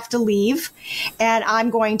don't have to leave, and I'm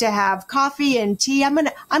going to have coffee and tea. I'm going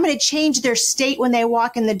to change their state when they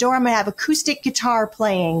walk in the door. I'm going to have acoustic guitar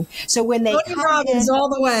playing. So when they Tony Robbins all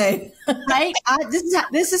the way, right?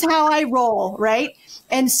 This is how I roll, right?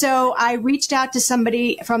 And so I reached out to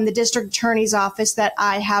somebody from the district attorney's office that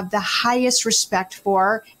I have the highest respect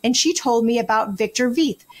for, and she told me about Victor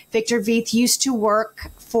Veith. Victor Veith used to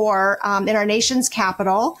work for in our nation's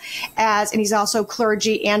capital and he's also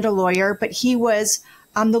clergy and a lawyer, but he was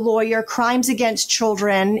the lawyer, crimes against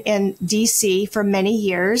children in DC for many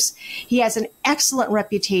years. He has an excellent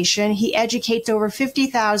reputation. He educates over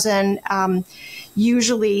 50,000,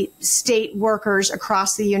 usually state workers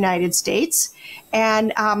across the United States.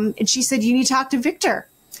 And she said, you need to talk to Victor.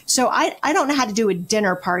 So I don't know how to do a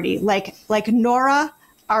dinner party like Nora,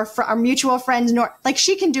 our mutual friends, like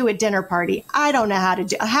she can do a dinner party. I don't know how to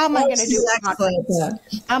do. How am I going to do a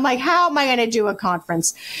conference? I'm like, how am I going to do a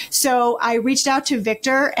conference? So I reached out to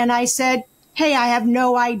Victor and I said, hey, I have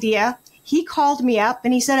no idea. He called me up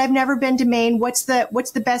and he said, I've never been to Maine. What's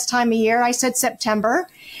the best time of year? I said September.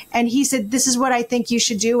 And he said, this is what I think you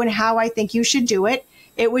should do and how I think you should do it.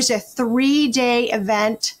 It was a 3-day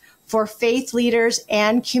event for faith leaders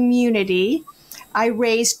and community. I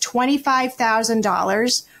raised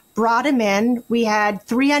 $25,000, brought him in. We had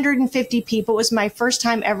 350 people. It was my first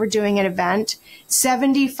time ever doing an event,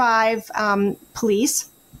 75 police.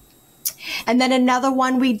 And then another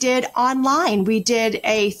one we did online. We did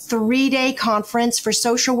a 3-day conference for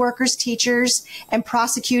social workers, teachers, and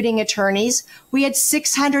prosecuting attorneys. We had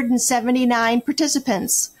 679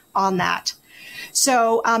 participants on that.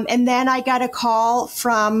 So, and then I got a call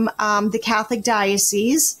from the Catholic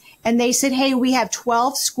Diocese. And they said, hey, we have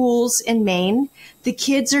 12 schools in Maine. The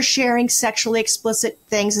kids are sharing sexually explicit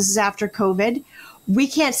things. This is after COVID. We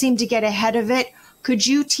can't seem to get ahead of it. Could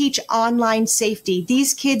you teach online safety?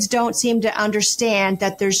 These kids don't seem to understand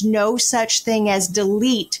that there's no such thing as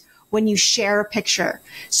delete when you share a picture.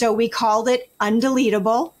 So we called it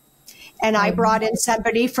undeletable. And I brought in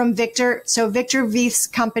somebody from Victor. So Victor Veith's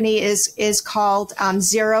company is called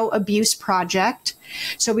Zero Abuse Project.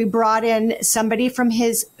 So we brought in somebody from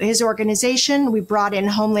his organization. We brought in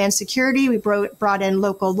Homeland Security. We brought in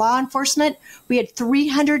local law enforcement. We had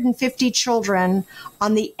 350 children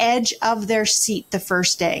on the edge of their seat the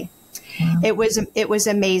first day. Wow. It was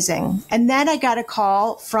amazing. And then I got a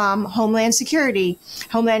call from Homeland Security.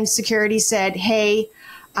 Homeland Security said, hey,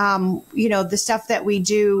 the stuff that we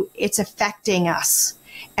do, it's affecting us.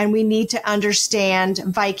 And we need to understand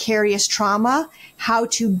vicarious trauma, how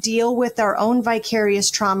to deal with our own vicarious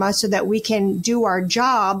trauma so that we can do our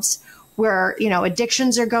jobs where,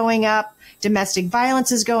 addictions are going up, domestic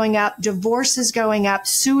violence is going up, divorce is going up,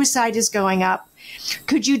 suicide is going up.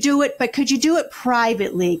 Could you do it? But could you do it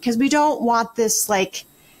privately? Because we don't want this,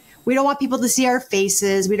 we don't want people to see our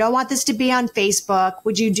faces. We don't want this to be on Facebook.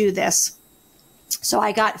 Would you do this? So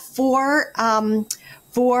I got four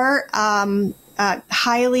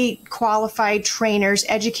highly qualified trainers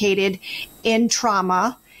educated in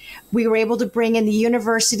trauma. We were able to bring in the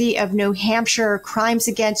University of New Hampshire Crimes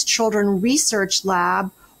Against Children Research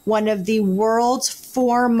Lab, one of the world's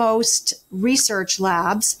foremost research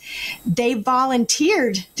labs. They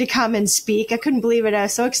volunteered to come and speak. I couldn't believe it. I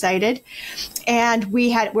was so excited. And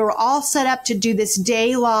we were all set up to do this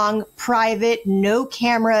day-long private, no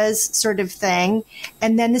cameras sort of thing.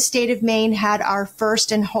 And then the state of Maine had our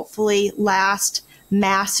first and hopefully last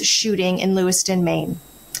mass shooting in Lewiston, Maine.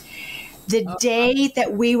 The day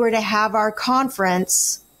that we were to have our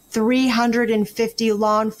conference, 350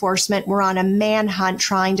 law enforcement were on a manhunt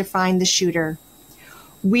trying to find the shooter.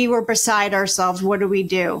 We were beside ourselves. What do we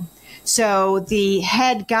do? So the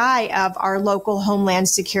head guy of our local Homeland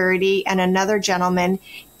Security and another gentleman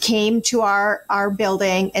came to our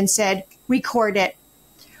building and said, record it.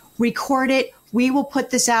 Record it. We will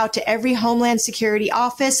put this out to every Homeland Security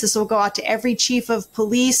office. This will go out to every chief of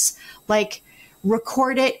police.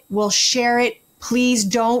 Record it. We'll share it. Please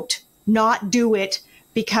don't not do it,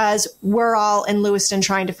 because we're all in Lewiston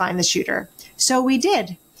trying to find the shooter. So we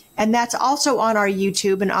did. And that's also on our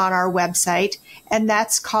YouTube and on our website. And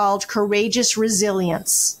that's called Courageous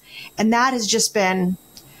Resilience. And that has just been,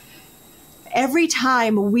 every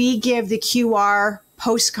time we give the QR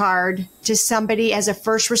postcard to somebody as a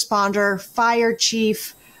first responder, fire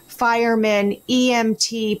chief, fireman,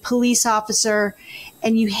 EMT, police officer,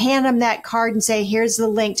 and you hand them that card and say, here's the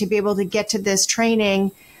link to be able to get to this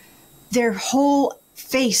training, their whole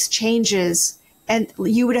face changes. And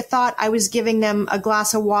you would have thought I was giving them a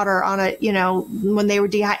glass of water on when they were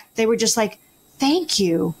dehydrated. They were just like, thank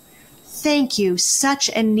you. Thank you. Such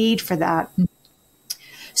a need for that.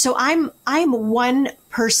 So I'm one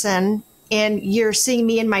person, and you're seeing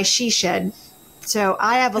me in my she shed. So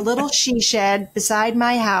I have a little she shed beside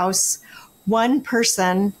my house, one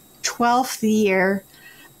person, 12th year,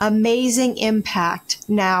 amazing impact.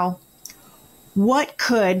 Now, what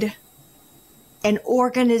could an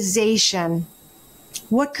organization,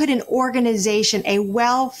 a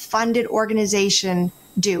well-funded organization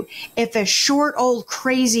do? If a short old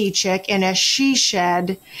crazy chick in a she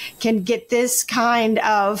shed can get this kind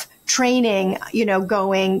of training,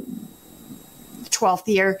 going 12th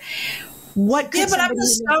year. What? Yeah, but I'm going to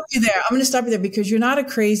stop you there. I'm going to stop you there because you're not a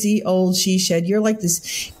crazy old she shed. You're like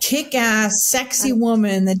this kick-ass, sexy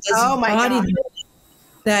woman that does bodybuilding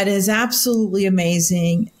that is absolutely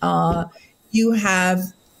amazing. You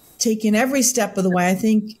have taken every step of the way. I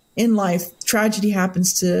think in life, tragedy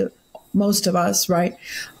happens to most of us, right?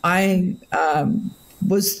 I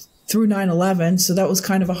was through 9/11, so that was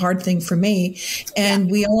kind of a hard thing for me. And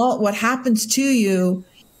what happens to you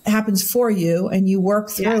happens for you, and you work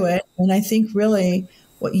through it. And I think really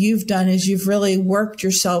what you've done is you've really worked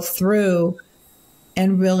yourself through,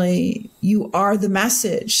 and really you are the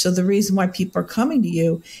message. So the reason why people are coming to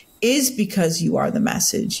you is because you are the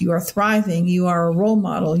message. You are thriving. You are a role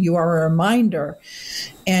model. You are a reminder.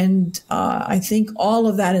 And I think all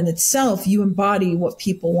of that in itself, you embody what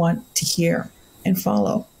people want to hear and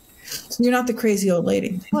follow. So you're not the crazy old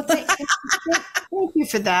lady. Well, thank you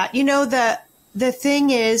for that. You know, the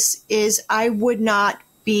thing is I would not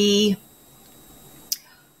be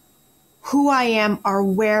who I am or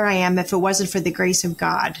where I am if it wasn't for the grace of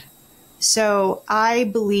God. So I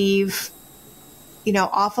believe, you know,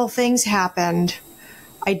 awful things happened.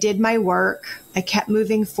 I did my work. I kept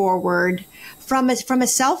moving forward from a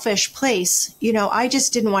selfish place. You know, I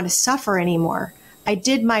just didn't want to suffer anymore. I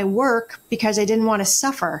did my work because I didn't want to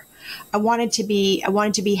suffer. I wanted to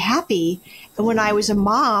be happy. And when I was a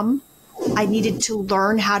mom, I needed to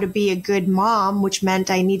learn how to be a good mom, which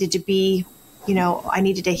meant I needed to be, you know, I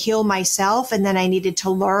needed to heal myself. And then I needed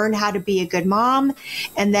to learn how to be a good mom.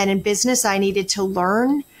 And then in business, I needed to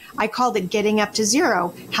learn. I called it getting up to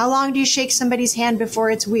zero. How long do you shake somebody's hand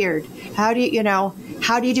before it's weird? How do you do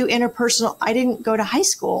interpersonal? I didn't go to high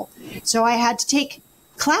school. So I had to take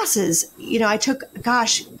classes. You know, I took,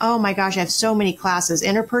 oh my gosh, I have so many classes: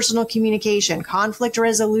 interpersonal communication, conflict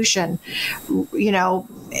resolution, you know,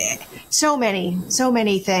 so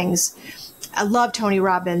many things. I love Tony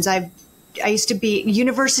Robbins. I used to be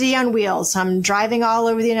University on Wheels. I'm driving all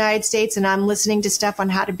over the United States and I'm listening to stuff on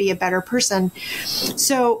how to be a better person.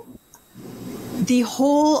 So the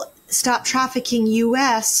whole Stop Trafficking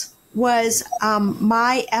US was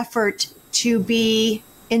my effort to be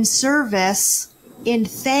in service, in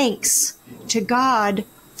thanks to God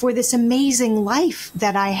for this amazing life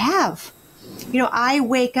that I have. You know, I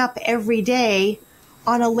wake up every day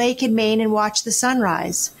on a lake in Maine and watch the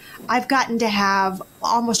sunrise. I've gotten to have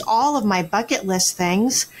almost all of my bucket list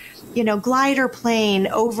things, you know, glider plane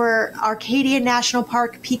over Arcadia National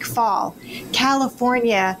Park, Peak Fall,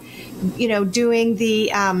 California, you know, doing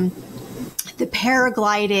the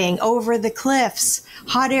paragliding over the cliffs,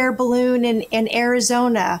 hot air balloon in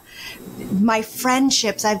Arizona. My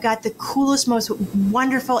friendships, I've got the coolest, most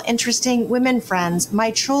wonderful, interesting women friends.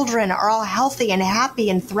 My children are all healthy and happy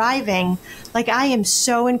and thriving. Like, I am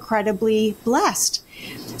so incredibly blessed.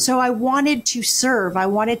 So I wanted to serve. I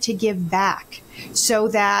wanted to give back so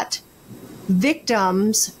that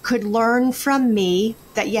victims could learn from me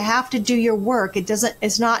that you have to do your work.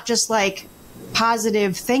 It's not just like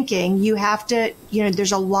positive thinking. You have to, you know,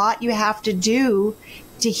 there's a lot you have to do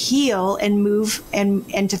to heal and move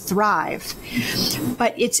and to thrive.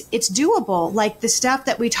 But it's doable. Like the stuff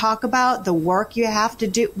that we talk about, the work you have to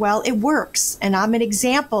do, well, it works. And I'm an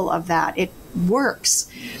example of that. It works.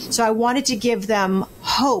 So I wanted to give them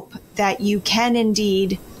hope that you can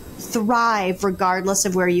indeed thrive regardless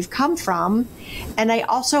of where you've come from. And I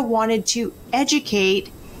also wanted to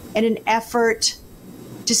educate in an effort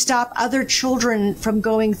to stop other children from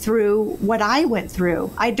going through what I went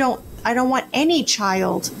through. I don't want any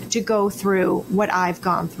child to go through what I've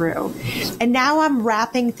gone through. And now I'm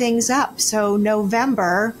wrapping things up. So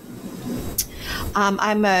November,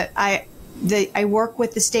 I work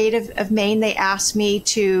with the state of Maine. They asked me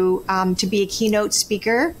to be a keynote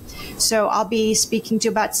speaker. So I'll be speaking to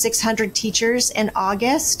about 600 teachers in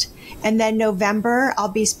August. And then November, I'll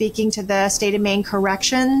be speaking to the state of Maine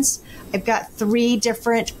corrections. I've got 3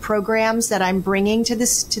 different programs that I'm bringing to the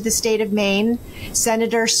state of Maine.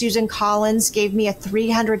 Senator Susan Collins gave me a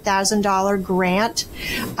 $300,000 grant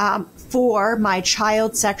for my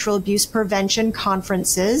child sexual abuse prevention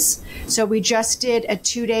conferences. So we just did a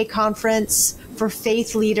 2-day conference for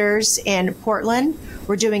faith leaders in Portland.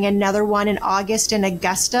 We're doing another one in August in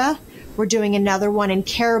Augusta. We're doing another one in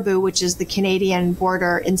Caribou, which is the Canadian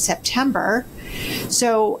border, in September.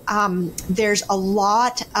 So there's a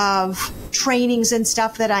lot of trainings and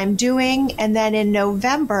stuff that I'm doing. And then in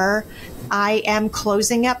November, I am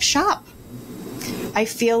closing up shop. I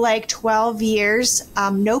feel like 12 years,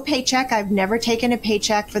 no paycheck. I've never taken a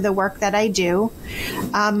paycheck for the work that I do.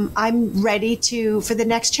 I'm ready for the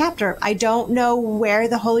next chapter. I don't know where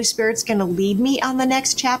the Holy Spirit's going to lead me on the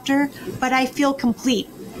next chapter, but I feel complete.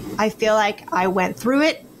 I feel like I went through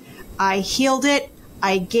it, I healed it,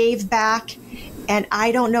 I gave back, and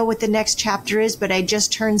I don't know what the next chapter is, but I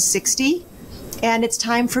just turned 60, and it's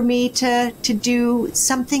time for me to do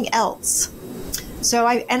something else. So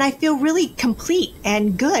I feel really complete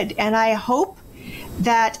and good, and I hope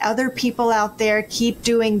that other people out there keep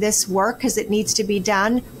doing this work because it needs to be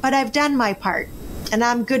done, but I've done my part, and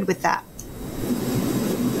I'm good with that.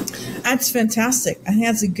 That's fantastic. I think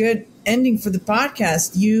that's a good ending for the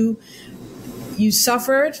podcast. You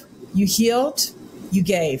suffered, you healed, you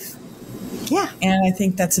gave. Yeah. And I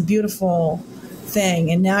think that's a beautiful thing.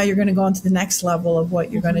 And now you're going to go on to the next level of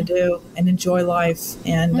what you're going to do and enjoy life.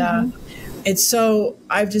 And it's so,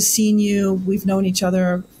 I've just seen you, we've known each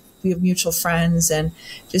other, we have mutual friends, and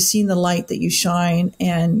just seen the light that you shine.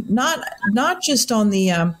 And not just on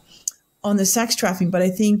the sex trafficking, but I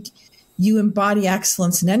think you embody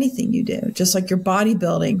excellence in anything you do, just like your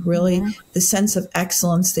bodybuilding, really the sense of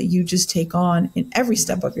excellence that you just take on in every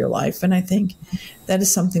step of your life. And I think that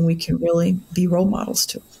is something we can really be role models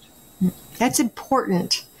to. That's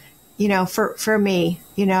important, for me.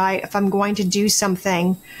 If I'm going to do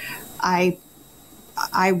something, I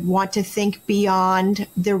want to think beyond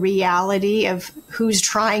the reality of who's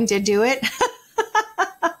trying to do it.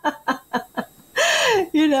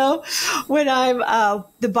 When I'm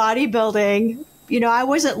the bodybuilding, I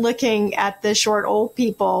wasn't looking at the short old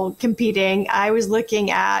people competing. I was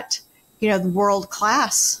looking at, the world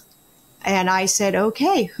class. And I said,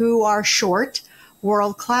 okay, who are short,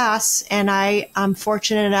 world class? And I'm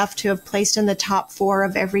fortunate enough to have placed in the top 4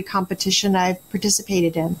 of every competition I've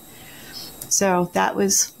participated in. So that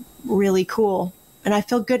was really cool. And I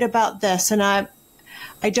feel good about this. And I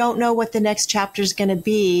don't know what the next chapter is going to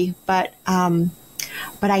be, but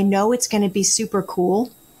I know it's going to be super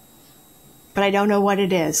cool, but I don't know what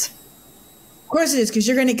it is. Of course it is, because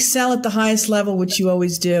you're going to excel at the highest level, which you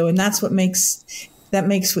always do. And that's what makes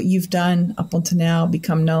what you've done up until now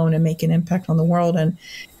become known and make an impact on the world.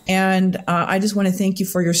 And I just want to thank you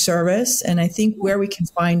for your service. And I think where we can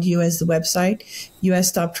find you is the website, US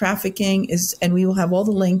Stop Trafficking, and we will have all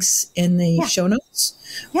the links in the show notes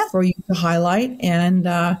for you to highlight. And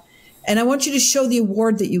I want you to show the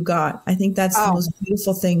award that you got. I think that's the most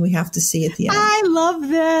beautiful thing we have to see at the end. I love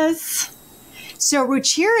this. So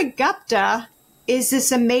Ruchira Gupta is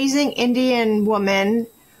this amazing Indian woman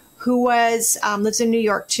who lives in New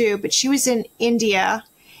York too, but she was in India,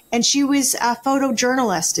 and she was a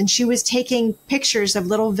photojournalist, and she was taking pictures of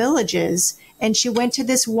little villages. And she went to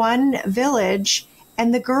this one village,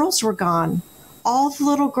 and the girls were gone. All the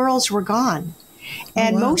little girls were gone.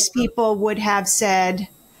 And most people would have said,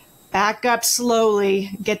 back up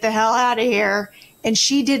slowly, get the hell out of here. And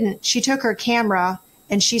she didn't. She took her camera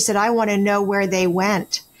and she said, I want to know where they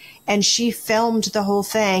went. And she filmed the whole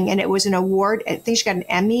thing, and it was an award. I think she got an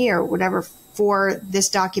Emmy or whatever for this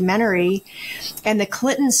documentary. And the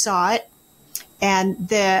Clintons saw it, and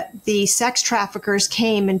the sex traffickers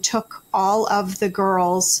came and took all of the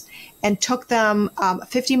girls and took them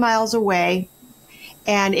 50 miles away.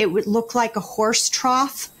 And it would look like a horse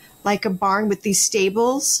trough, like a barn with these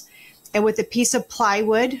stables, and with a piece of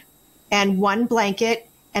plywood and one blanket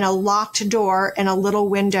and a locked door and a little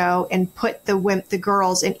window, and put the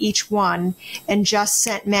girls in each one, and just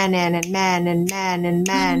sent men in, and men and men and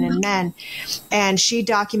men and men. And she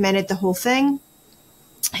documented the whole thing.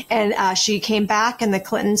 And she came back, and the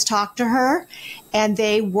Clintons talked to her, and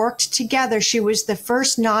they worked together. She was the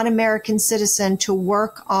first non-American citizen to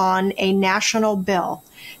work on a national bill.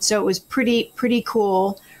 So it was pretty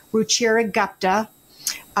cool. Ruchira Gupta.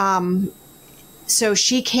 So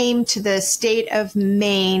she came to the state of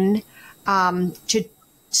Maine,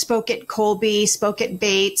 spoke at Colby, spoke at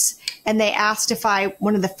Bates, and they asked if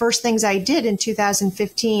one of the first things I did in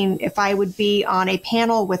 2015, if I would be on a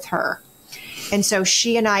panel with her. And so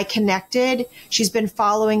she and I connected. She's been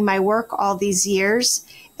following my work all these years.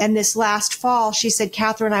 And this last fall, she said,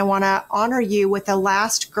 Catherine, I want to honor you with a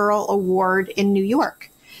Last Girl Award in New York.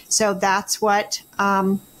 So that's what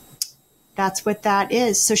that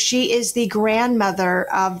is. So she is the grandmother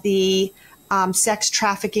of the sex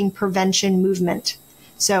trafficking prevention movement.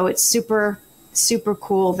 So it's super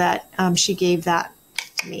cool that she gave that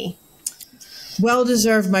to me. Well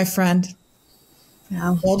deserved, my friend.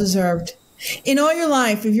 Yeah. Well deserved. In all your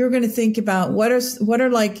life, if you're going to think about what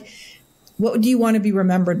do you want to be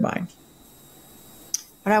remembered by?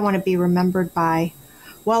 What I want to be remembered by?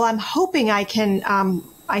 Well, I'm hoping I can.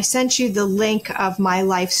 I sent you the link of my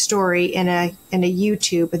life story in a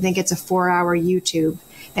YouTube. I think it's a 4-hour YouTube,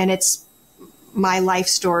 and it's my life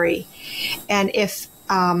story. And if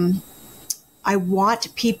I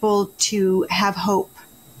want people to have hope,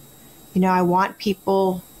 I want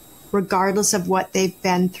people regardless of what they've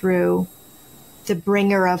been through, the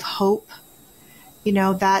bringer of hope. You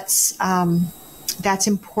know, that's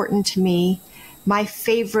important to me. My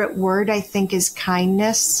favorite word, I think, is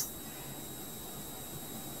kindness.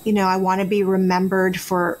 You know, I want to be remembered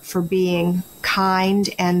for being kind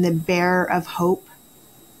and the bearer of hope.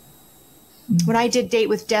 Mm-hmm. When I did Date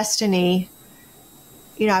with Destiny,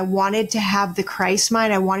 you know, I wanted to have the Christ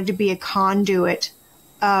mind. I wanted to be a conduit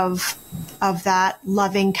of that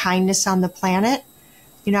loving kindness on the planet.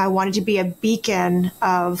 You know, I wanted to be a beacon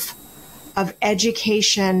of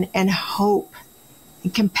education and hope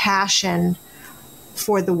and compassion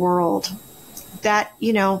for the world. That,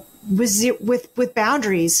 you know, with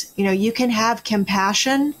boundaries. You know, you can have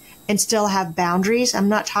compassion and still have boundaries. I'm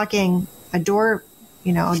not talking a doormat.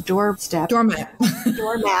 Doormat.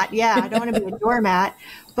 Yeah, I don't want to be a doormat,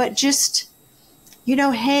 but just, you know,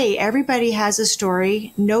 hey, everybody has a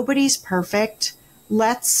story. Nobody's perfect.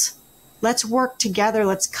 Let's work together.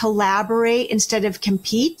 Let's collaborate instead of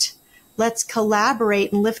compete. Let's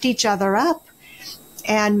collaborate and lift each other up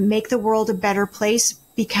and make the world a better place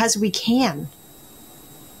because we can.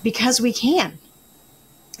 Because we can.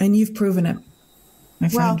 And you've proven it, my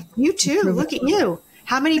friend. Well, you too. Look at you.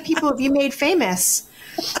 How many people have you made famous?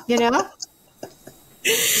 You know?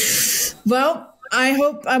 Well, I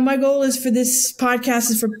hope my goal is for this podcast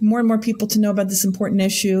is for more and more people to know about this important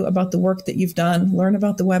issue, about the work that you've done, learn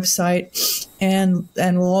about the website, and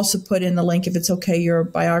we'll also put in the link, if it's okay, your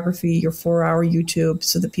biography, your 4-hour YouTube,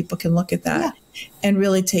 so that people can look at that and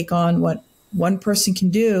really take on what one person can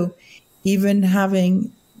do, even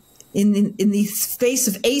having in the face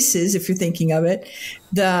of ACEs, if you're thinking of it,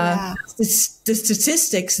 the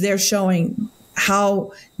statistics, they're showing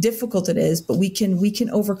how difficult it is, but we can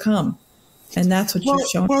overcome. And that's what you're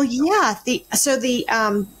showing. Well, yeah.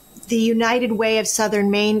 The United Way of Southern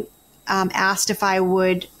Maine asked if I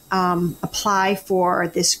would apply for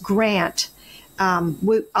this grant.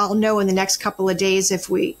 I'll know in the next couple of days if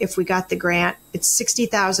we got the grant. It's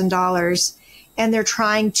 $60,000, and they're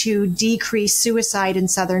trying to decrease suicide in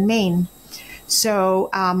Southern Maine. So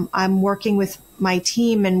I'm working with my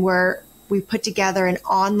team, and we put together an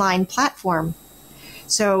online platform.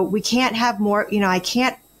 So we can't have more. You know, I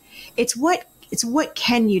can't. It's what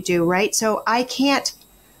can you do, right? So I can't.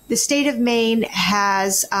 The state of Maine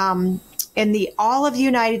has, in all of the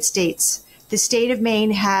United States, the state of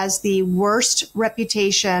Maine has the worst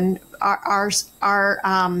reputation. Our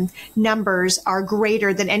numbers are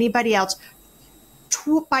greater than anybody else,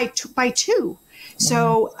 by two.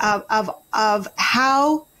 So of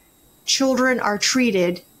how children are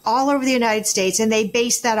treated all over the United States, and they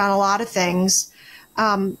base that on a lot of things.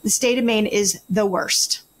 The state of Maine is the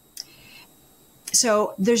worst.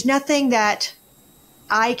 So there's nothing that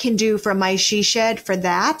I can do from my she shed for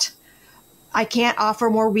that. I can't offer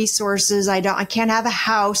more resources. I can't have a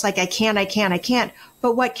house. Like I can't.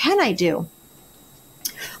 But what can I do?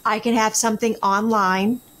 I can have something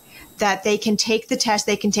online that they can take the test.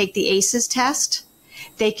 They can take the ACEs test.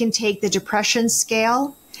 They can take the depression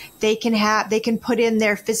scale. They can put in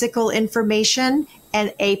their physical information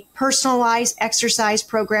and a personalized exercise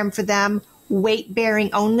program for them, weight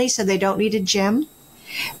bearing only, so they don't need a gym.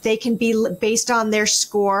 They can be based on their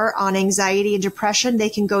score on anxiety and depression. They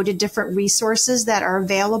can go to different resources that are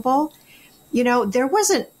available. You know, there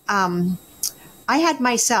wasn't, I had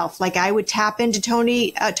myself, like I would tap into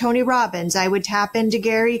Tony Robbins. I would tap into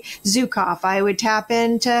Gary Zukav. I would tap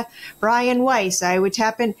into Brian Weiss. I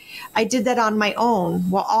did that on my own.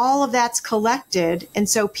 Well, all of that's collected. And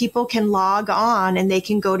so people can log on and they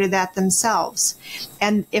can go to that themselves.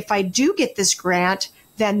 And if I do get this grant,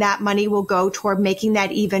 then that money will go toward making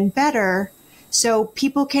that even better so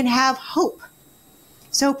people can have hope.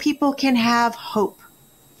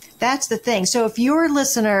 That's the thing. So if your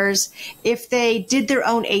listeners, if they did their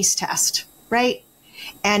own ACE test, right?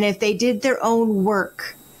 And if they did their own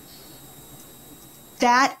work,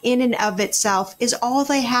 that in and of itself is all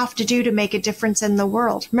they have to do to make a difference in the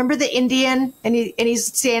world. Remember the Indian, and he's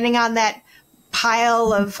standing on that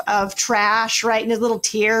pile of trash, right? And his little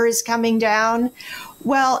tear is coming down.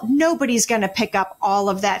 Well, nobody's going to pick up all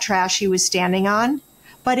of that trash he was standing on.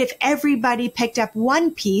 But if everybody picked up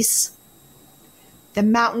one piece, the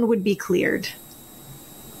mountain would be cleared.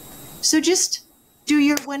 So just do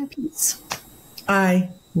your one piece. I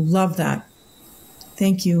love that.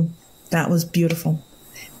 Thank you. That was beautiful.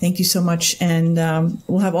 Thank you so much. And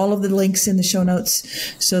we'll have all of the links in the show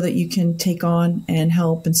notes so that you can take on and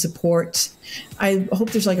help and support. I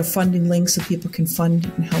hope there's like a funding link so people can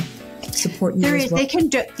fund and help support you. There as is. well.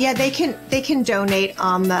 They can donate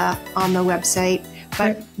on the website.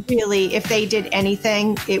 But really, if they did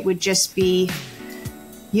anything, it would just be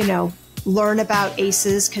learn about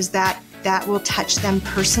ACEs, because that will touch them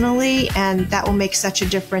personally, and that will make such a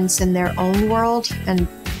difference in their own world. And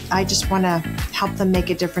I just want to help them make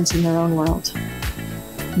a difference in their own world.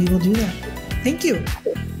 We will do that. Thank you.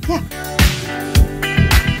 Yeah.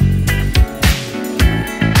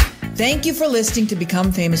 Thank you for listening to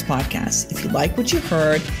Become Famous Podcast. If you like what you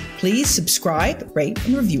heard, please subscribe, rate,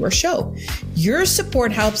 and review our show. Your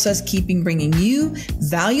support helps us keeping bringing you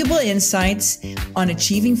valuable insights on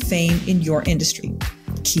achieving fame in your industry.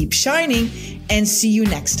 Keep shining, and see you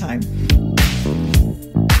next time.